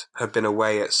lost have been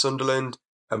away at Sunderland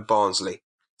and Barnsley.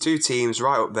 2 teams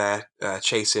right up there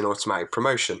chasing automatic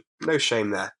promotion. No shame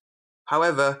there.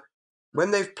 However, when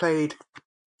they've played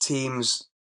teams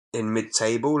in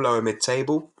mid-table, lower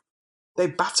mid-table, they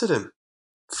battered them.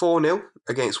 4-0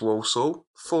 against Walsall,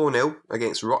 4-0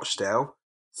 against Rochdale,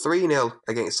 3-0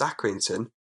 against Accrington,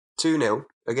 2-0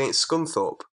 against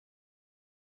Scunthorpe.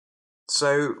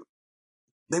 So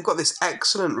they've got this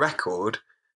excellent record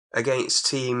against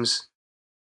teams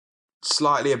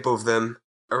slightly above them,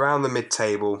 around the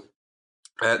mid-table.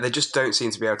 They just don't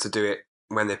seem to be able to do it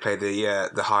when they play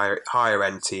the higher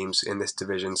end teams in this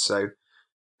division. So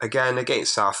again,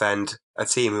 against Southend, a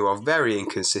team who are very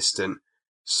inconsistent,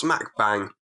 smack bang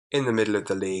in the middle of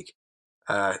the league,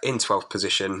 in 12th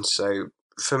position. So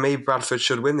for me, Bradford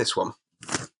should win this one.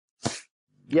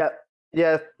 Yeah,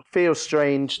 yeah, feels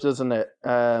strange, doesn't it?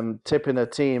 Tipping a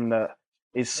team that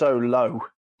is so low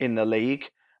in the league.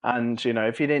 And,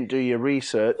 if you didn't do your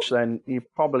research, then you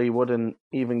probably wouldn't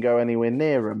even go anywhere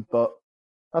near them. But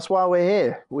that's why we're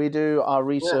here. We do our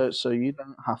research so you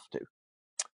don't have to.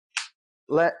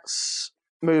 Let's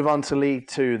move on to League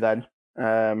Two then.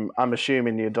 I'm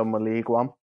assuming you're done with League One.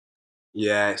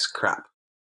 Yeah, it's crap.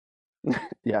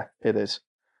 Yeah, it is.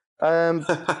 I'm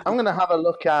going to have a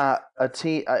look at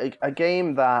a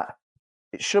game that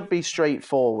it should be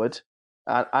straightforward,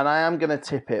 and I am going to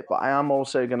tip it, but I am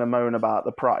also going to moan about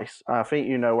the price. I think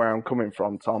you know where I'm coming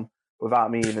from, Tom,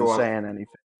 without me even saying anything.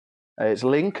 It's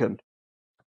Lincoln.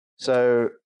 So,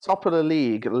 top of the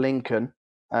league, Lincoln.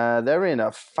 They're in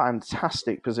a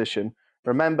fantastic position.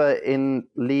 Remember, in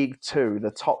League Two,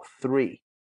 the top three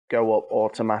go up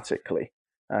automatically.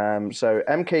 So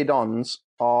MK Dons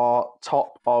are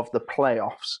top of the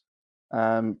playoffs.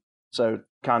 So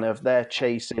kind of they're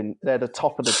the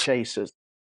top of the chasers.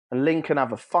 And Lincoln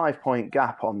have a 5-point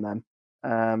gap on them,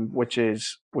 which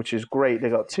is great. They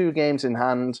got 2 games in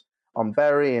hand on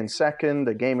Bury in second,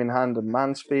 a game in hand on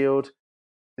Mansfield.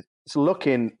 It's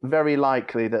looking very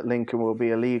likely that Lincoln will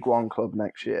be a League One club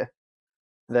next year.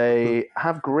 They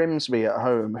have Grimsby at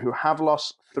home, who have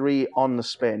lost 3 on the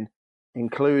spin,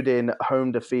 including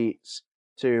home defeats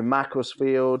to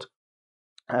Macclesfield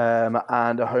and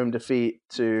a home defeat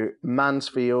to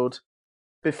Mansfield.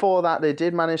 Before that, they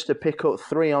did manage to pick up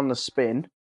 3 on the spin.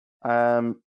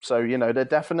 So, they're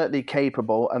definitely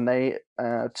capable, and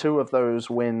 2 of those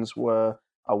wins were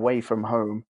away from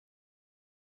home.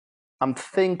 I'm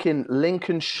thinking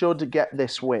Lincoln should get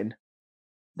this win.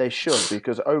 They should,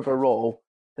 because overall,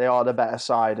 they are the better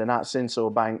side, and at Sinsel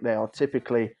Bank, they are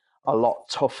typically a lot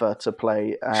tougher to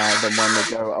play than when they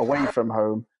go away from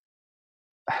home.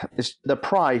 The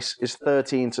price is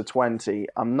 13 to 20.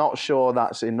 I'm not sure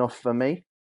that's enough for me,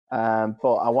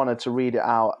 but I wanted to read it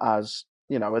out as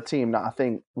a team that I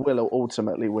think will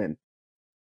ultimately win.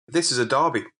 This is a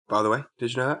derby, by the way.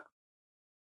 Did you know that?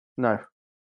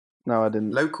 No, I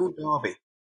didn't. Local derby.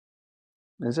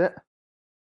 Is it?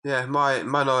 Yeah, my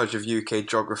knowledge of UK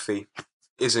geography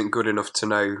isn't good enough to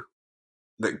know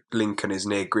that Lincoln is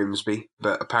near Grimsby,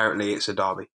 but apparently it's a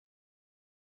derby.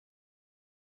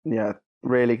 Yeah,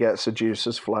 really gets the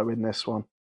juices flowing, this one.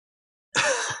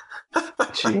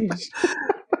 Jeez.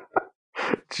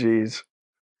 Jeez.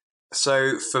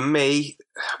 So for me,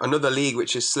 another league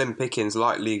which is slim pickings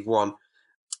like League One,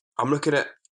 I'm looking at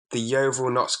the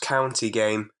Yeovil Notts County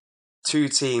game. 2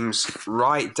 teams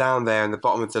right down there in the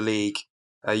bottom of the league.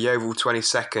 Yeovil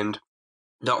 22nd,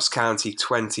 Notts County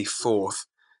 24th.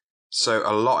 So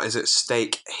a lot is at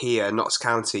stake here. Notts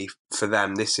County, for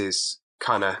them, this is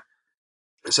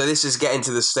getting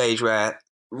to the stage where,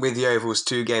 with Yeovil's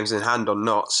 2 games in hand on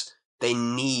Notts, they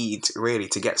need really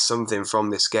to get something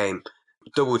from this game.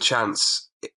 Double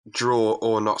chance, draw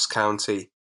or Notts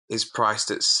County is priced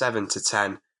at 7 to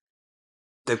 10.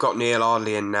 They've got Neil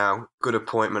Ardley in now. Good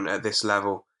appointment at this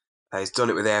level. He's done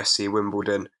it with AFC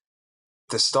Wimbledon.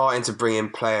 They're starting to bring in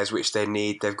players which they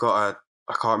need. They've got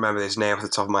I can't remember his name off the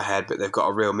top of my head, but they've got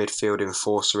a real midfield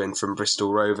enforcer in from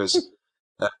Bristol Rovers,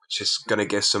 which is going to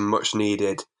give some much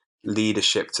needed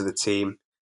leadership to the team,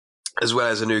 as well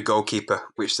as a new goalkeeper,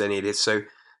 which they needed. So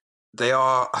they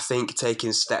are, I think,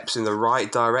 taking steps in the right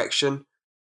direction.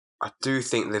 I do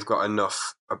think they've got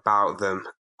enough about them,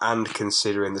 and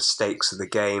considering the stakes of the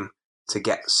game, to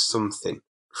get something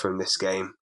from this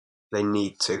game. They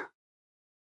need to.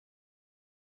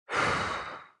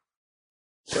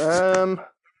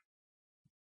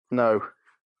 No.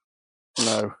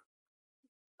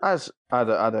 As I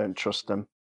don't trust them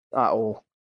at all.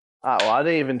 I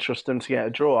don't even trust them to get a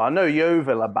draw. I know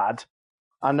Yeovil are bad.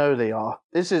 I know they are.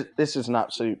 This is an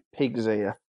absolute pig's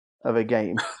ear of a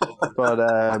game, but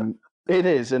it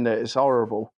is, isn't it? It's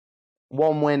horrible.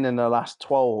 1 win in the last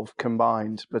 12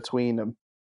 combined between them.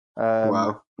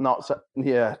 Wow. 1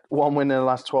 win in the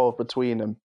last 12 between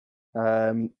them.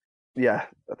 Yeah,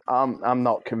 I'm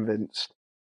not convinced.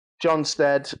 John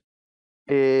Stead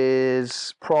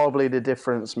is probably the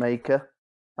difference maker,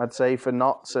 I'd say, for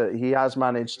Notts. He has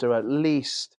managed to at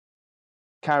least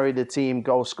carry the team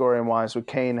goal scoring wise with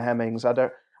Kane Hemmings. I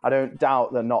don't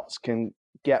doubt that Notts can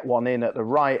get one in at the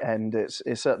right end,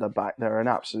 it's at the back. They're an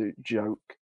absolute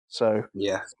joke. So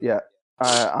Yeah, yeah,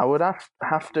 I would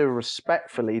have to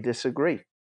respectfully disagree.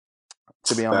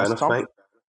 To be fair honest, enough, Tom. mate.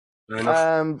 Fair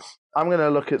enough. I'm going to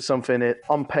look at something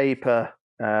on paper.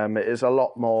 It is a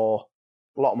lot more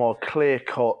clear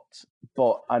cut,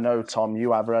 but I know, Tom,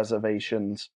 you have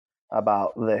reservations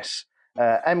about this.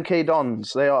 MK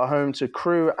Dons, they are home to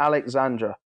Crew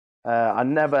Alexandra. I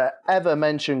never ever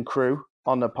mention Crew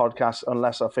on the podcast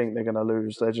unless I think they're going to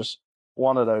lose. They're just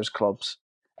one of those clubs.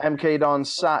 MK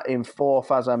Dons sat in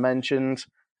fourth, as I mentioned.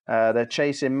 They're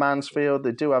chasing Mansfield.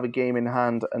 They do have a game in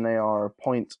hand, and they are a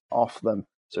point off them.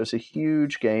 So it's a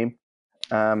huge game.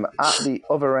 At the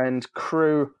other end,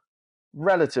 Crew,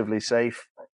 relatively safe.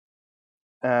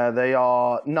 They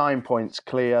are 9 points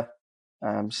clear,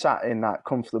 sat in that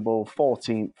comfortable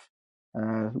 14th,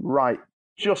 right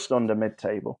just under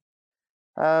mid-table.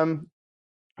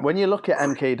 When you look at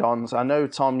MK Dons, I know,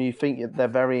 Tom, you think they're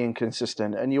very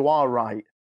inconsistent, and you are right,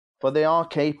 but they are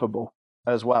capable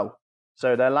as well.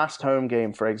 So their last home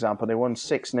game, for example, they won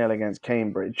 6-0 against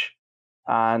Cambridge,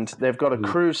 and they've got a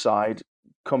Crew side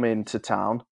come into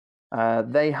town.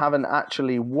 They haven't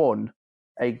actually won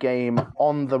a game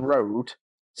on the road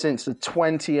since the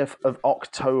 20th of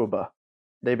October.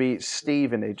 They beat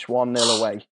Stevenage 1-0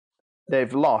 away.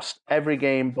 They've lost every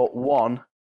game but one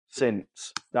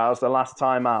since. That was the last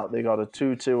time out. They got a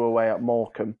 2-2 away at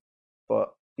Morecambe. But,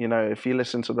 you know, if you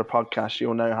listen to the podcast,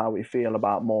 you'll know how we feel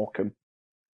about Morecambe.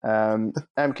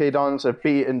 MK Dons have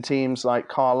beaten teams like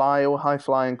Carlisle,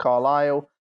 high-flying Carlisle,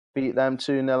 beat them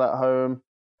 2-0 at home.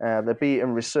 They've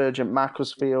beaten Resurgent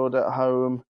Macclesfield at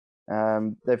home.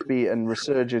 They've beaten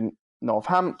Resurgent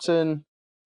Northampton.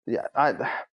 Yeah,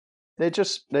 they're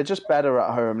just better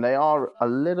at home. They are a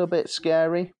little bit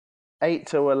scary.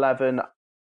 8-11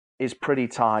 is pretty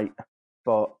tight,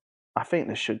 but I think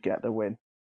they should get the win.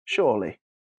 Surely.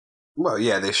 Well,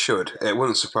 yeah, they should. It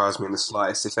wouldn't surprise me in the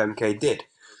slightest if MK did.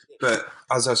 But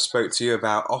as I spoke to you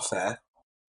about off air,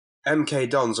 MK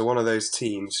Dons are one of those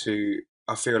teams who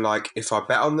I feel like if I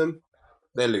bet on them,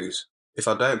 they lose. If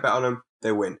I don't bet on them,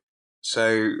 they win.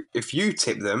 So if you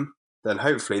tip them, then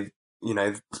hopefully,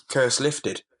 curse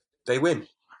lifted. They win.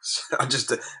 So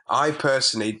I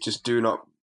personally just do not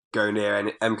go near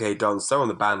any MK Dons. They're on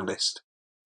the ban list.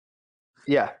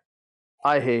 Yeah,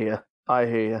 I hear you. I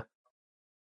hear you.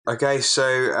 Okay, so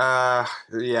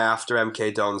yeah, after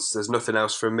MK Dons, there's nothing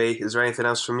else from me. Is there anything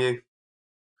else from you?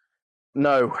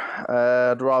 No,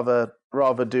 I'd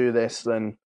rather do this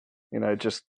than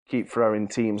just keep throwing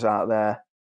teams out there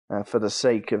for the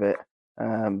sake of it.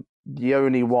 The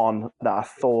only one that I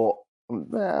thought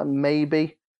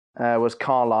maybe was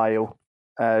Carlisle.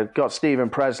 Got Stephen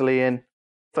Presley in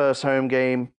first home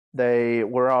game. They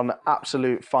were on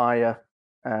absolute fire.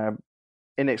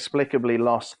 Inexplicably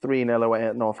lost 3-0 away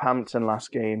at Northampton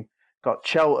last game. Got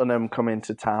Cheltenham coming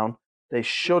to town. They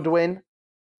should win,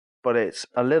 but it's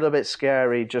a little bit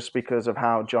scary just because of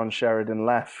how John Sheridan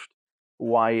left,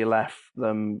 why he left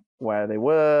them where they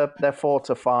were. They're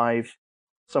 4-5.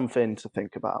 Something to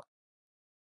think about.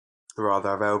 I'd rather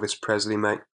have Elvis Presley,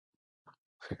 mate.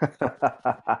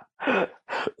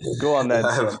 Go on then,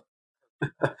 Tim.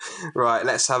 Right,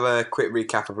 let's have a quick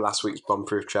recap of last week's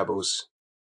bomb-proof trebles.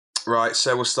 Right,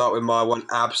 so we'll start with my one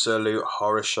absolute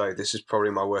horror show. This is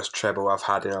probably my worst treble I've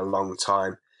had in a long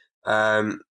time.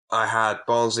 I had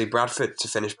Barnsley Bradford to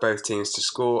finish both teams to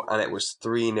score, and it was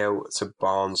 3-0 to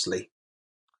Barnsley.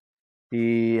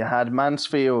 He had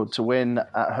Mansfield to win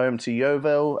at home to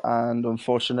Yeovil, and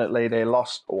unfortunately they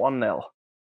lost 1-0.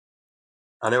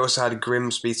 And I also had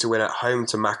Grimsby to win at home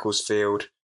to Macclesfield,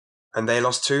 and they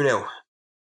lost 2-0.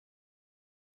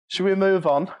 Should we move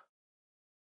on?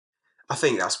 I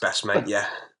think that's best, mate, yeah.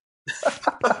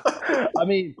 I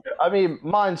mean,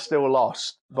 mine still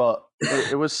lost, but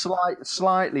it was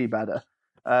slightly better.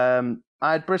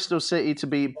 I had Bristol City to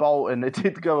beat Bolton. They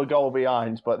did go a goal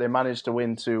behind, but they managed to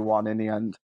win 2-1 in the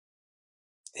end.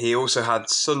 He also had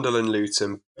Sunderland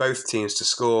Luton, both teams to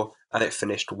score, and it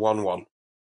finished 1-1.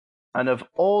 And of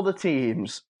all the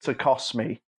teams to cost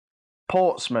me,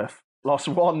 Portsmouth lost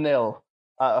 1-0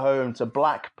 at home to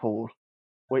Blackpool,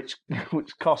 which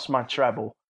cost my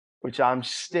treble, which I'm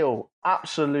still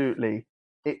absolutely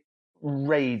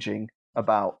raging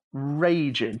about.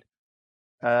 Raging.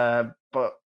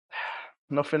 But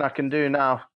nothing I can do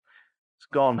now. It's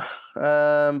gone.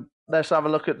 Let's have a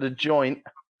look at the joint.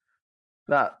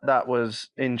 That was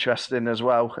interesting as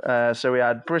well. So we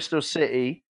had Bristol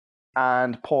City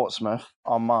and Portsmouth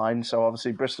on mine. So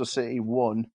obviously Bristol City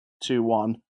won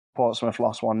 2-1. Portsmouth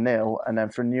lost 1-0. And then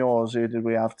from yours, who did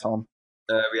we have, Tom?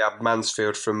 We have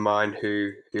Mansfield from mine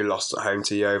who lost at home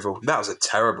to Yeovil. That was a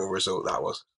terrible result. That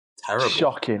was terrible.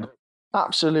 Shocking,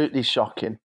 absolutely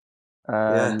shocking.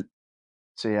 Yeah.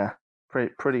 So yeah,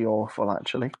 pretty awful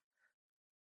actually.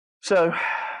 So,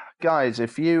 guys,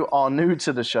 if you are new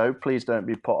to the show, please don't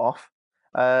be put off.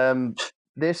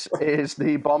 This is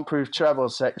the bomb-proof treble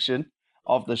section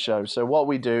of the show. So what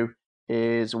we do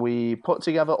is we put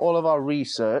together all of our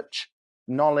research,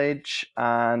 knowledge,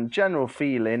 and general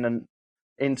feeling and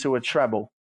into a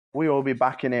treble. We will be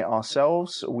backing it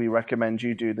ourselves. We recommend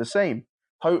you do the same.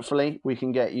 Hopefully, we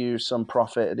can get you some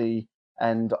profit at the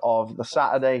end of the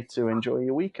Saturday to enjoy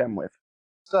your weekend with.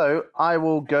 So I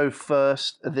will go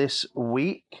first this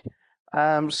week.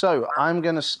 So I'm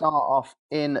going to start off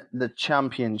in the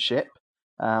championship,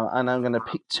 and I'm going to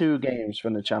pick two games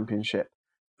from the championship.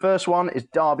 First one is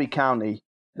Derby County.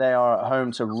 They are at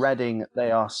home to Reading.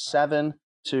 They are 7-10.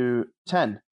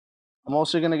 I'm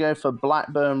also going to go for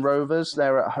Blackburn Rovers.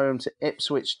 They're at home to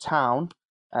Ipswich Town.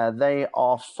 They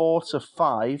are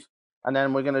 4-5. And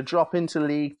then we're going to drop into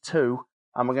League Two,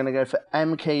 and we're going to go for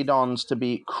MK Dons to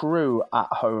beat Crew at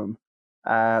home.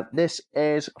 This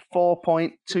is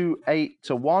 4.28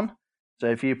 to 1. So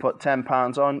if you put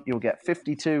 £10 on, you'll get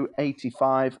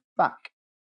 52.85 back.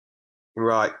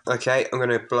 Right. Okay. I'm going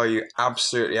to blow you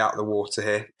absolutely out of the water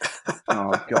here.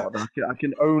 Oh, God. I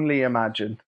can only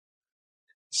imagine.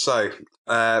 So,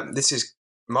 this is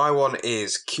my one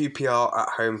is QPR at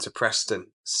home to Preston,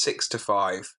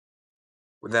 6-5.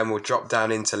 Then we'll drop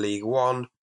down into League One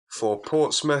for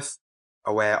Portsmouth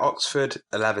away at Oxford,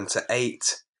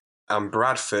 11-8, and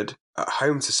Bradford at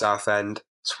home to Southend,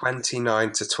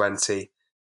 29-20.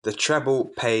 The treble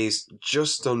pays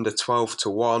just under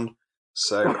 12-1,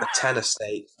 so a tenner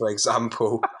stake, for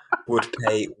example, would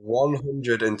pay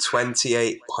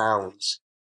 £128.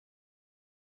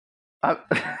 I,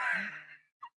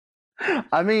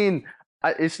 I mean,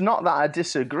 it's not that I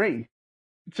disagree.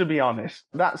 To be honest,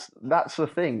 that's the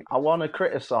thing. I want to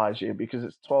criticize you because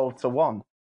it's 12-1,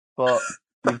 but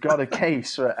you've got a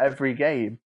case for every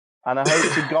game, and I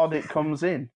hope to God it comes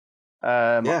in.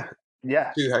 Yeah,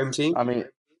 Yeah, two home teams. I mean,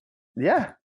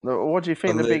 yeah. What do you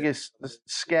think And the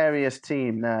scariest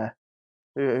team there?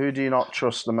 Who do you not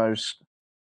trust the most?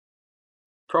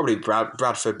 probably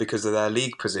Bradford because of their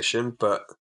league position, but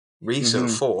recent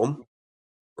Hmm. form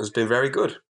has been very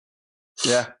good.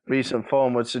 Yeah, recent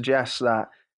form would suggest that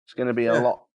it's going to be a Yeah,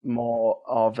 lot more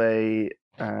of a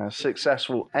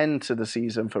successful end to the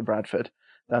season for Bradford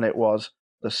than it was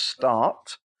the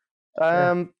start.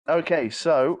 yeah. Okay,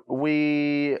 so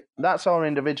that's our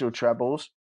individual trebles.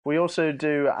 We also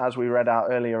do, as we read out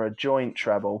earlier, a joint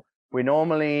treble. We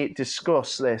normally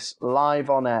discuss this live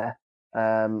on air.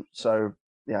 So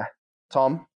yeah,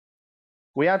 Tom,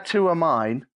 we had two of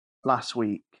mine last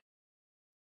week.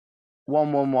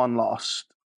 1-1-1 lost.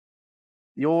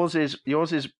 Yours is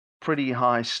pretty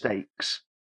high stakes.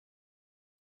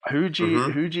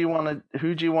 Mm-hmm. Who do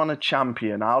you want to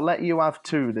champion? I'll let you have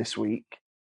two this week.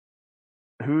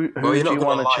 Well, Who you're do not you going to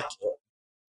want to like it.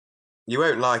 You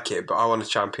won't like it, but I want to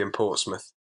champion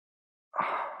Portsmouth.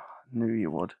 Knew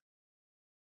you would.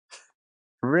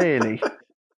 Really?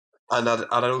 And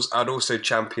I'd also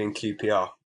champion QPR.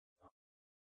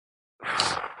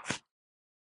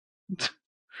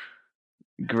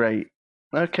 Great.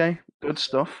 Okay, good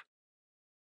stuff.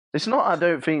 It's not I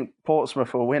don't think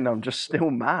Portsmouth will win. I'm just still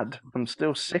mad. I'm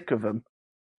still sick of them.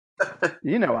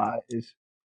 You know how it is.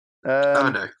 I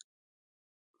know.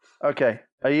 Okay,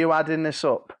 are you adding this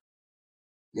up?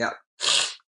 Yeah.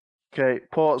 Okay,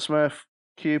 Portsmouth,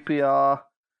 QPR.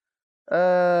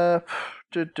 Uh,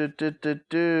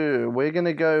 We're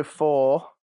gonna go for.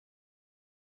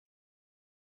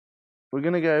 We're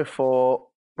gonna go for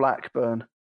Blackburn.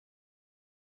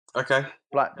 Okay.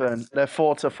 Blackburn. They're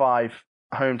 4-5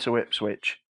 home to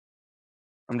Ipswich.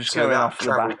 I'm just So going that off the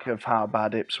treble, back of how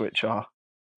bad Ipswich are.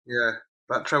 yeah,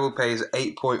 that treble pays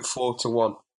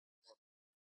 8.4-1.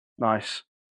 Nice.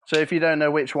 So if you don't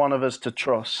know which one of us to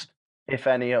trust, if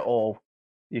any at all,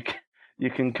 you can,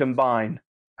 you can combine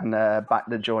and back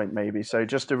the joint maybe. So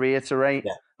just to reiterate,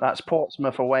 Yeah. that's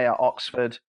Portsmouth away at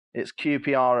Oxford. It's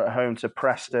QPR at home to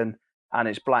Preston, and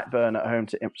it's Blackburn at home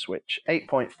to Ipswich.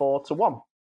 8.4-1.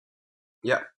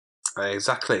 Yeah.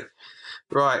 Exactly.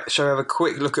 Right. Shall we have a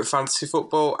quick look at fantasy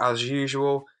football as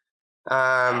usual?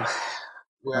 Um, I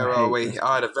where are hate this. we?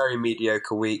 I had a very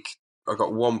mediocre week. I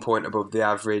got 1 point above the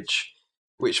average,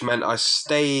 which meant I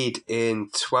stayed in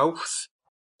 12th.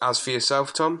 As for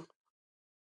yourself, Tom?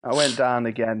 I went down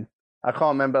again. I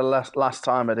can't remember last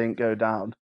time I didn't go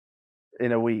down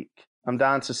in a week. I'm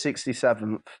down to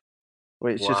 67th,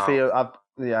 which just Wow. feel.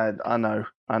 Yeah, I know.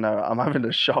 I know. I'm having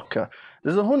a shocker.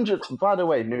 There's 100. By the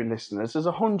way, new listeners, there's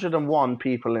 101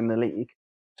 people in the league.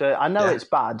 So I know Yeah, it's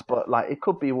bad, but like it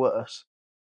could be worse.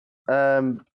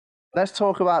 Let's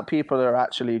talk about people that are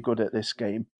actually good at this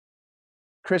game.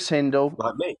 Chris Hindle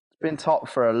like me. has been top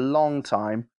for a long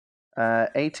time.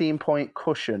 18-point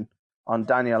cushion on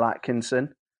Daniel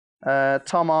Atkinson.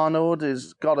 Tom Arnold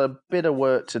has got a bit of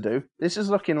work to do. This is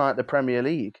looking like the Premier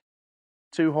League.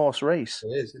 2-horse race.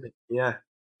 It is, isn't it? Yeah.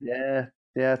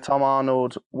 Yeah. Tom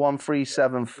Arnold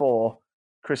 1374.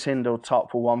 Chris Hindle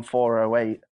top for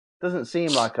 1408. Doesn't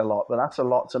seem like a lot, but that's a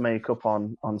lot to make up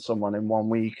on someone in 1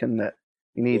 week, and that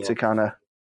you need Yeah. to kind of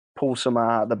pull some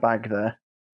out of the bag there.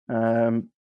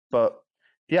 But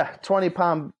yeah,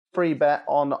 £20 free bet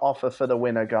on offer for the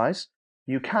winner, guys.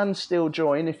 You can still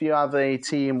join if you have a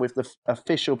team with the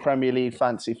official Premier League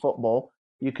fantasy football.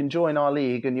 You can join our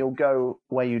league and you'll go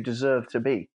where you deserve to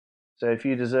be. So if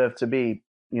you deserve to be,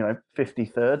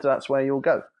 53rd, that's where you'll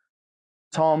go.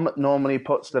 Tom normally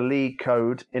puts the league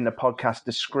code in the podcast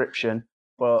description,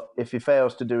 but if he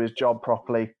fails to do his job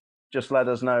properly, just let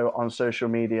us know on social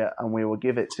media and we will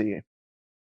give it to you.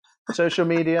 Social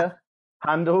media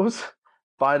handles,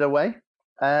 by the way,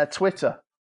 Twitter,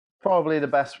 probably the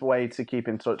best way to keep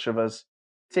in touch with us.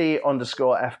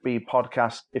 T_FB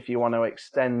podcast if you want to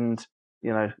extend,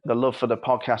 the love for the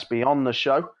podcast beyond the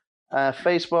show.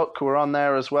 Facebook, we're on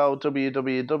there as well,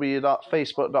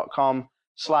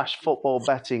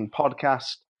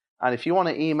 www.facebook.com/footballbettingpodcast. And if you want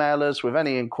to email us with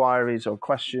any inquiries or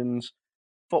questions,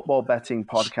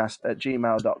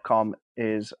 footballbettingpodcast@gmail.com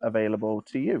is available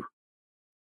to you.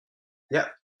 Yeah.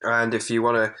 And if you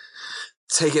want to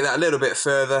take it that a little bit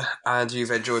further and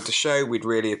you've enjoyed the show, we'd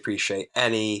really appreciate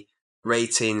any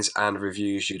ratings and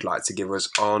reviews you'd like to give us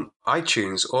on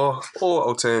iTunes or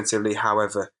alternatively,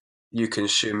 however you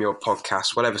consume your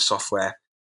podcast, whatever software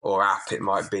or app it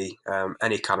might be.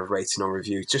 Any kind of rating or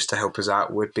review just to help us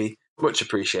out would be much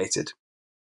appreciated.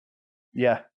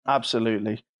 Yeah,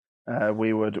 absolutely.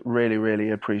 We would really,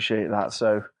 really appreciate that.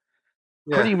 So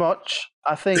pretty much,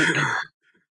 I think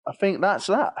that's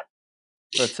that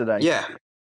for today. Yeah.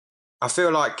 I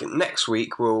feel like next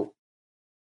week we'll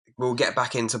get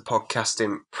back into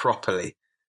podcasting properly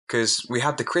because we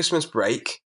had the Christmas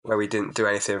break where we didn't do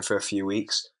anything for a few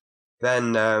weeks.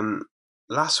 Then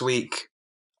last week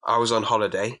I was on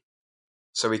holiday,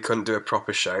 so we couldn't do a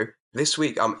proper show. This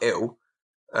week I'm ill,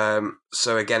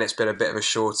 so again it's been a bit of a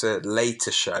shorter,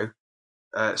 later show.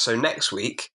 So next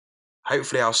week,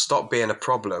 hopefully I'll stop being a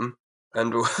problem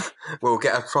and we'll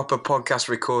get a proper podcast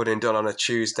recording done on a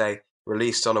Tuesday,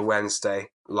 released on a Wednesday,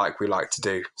 like we like to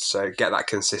do. So get that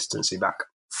consistency back.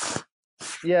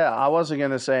 Yeah, I wasn't going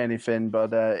to say anything,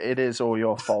 but it is all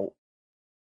your fault.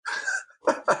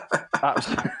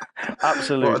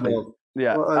 Absolutely.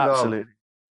 Yeah, absolutely.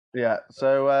 Yeah.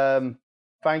 So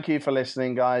thank you for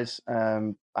listening, guys.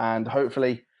 And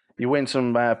hopefully you win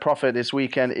some profit this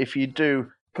weekend. If you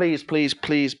do, please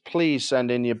send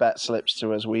in your bet slips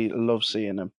to us. We love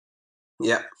seeing them.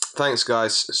 Yeah. Thanks,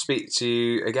 guys. Speak to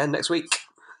you again next week.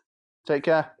 Take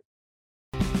care.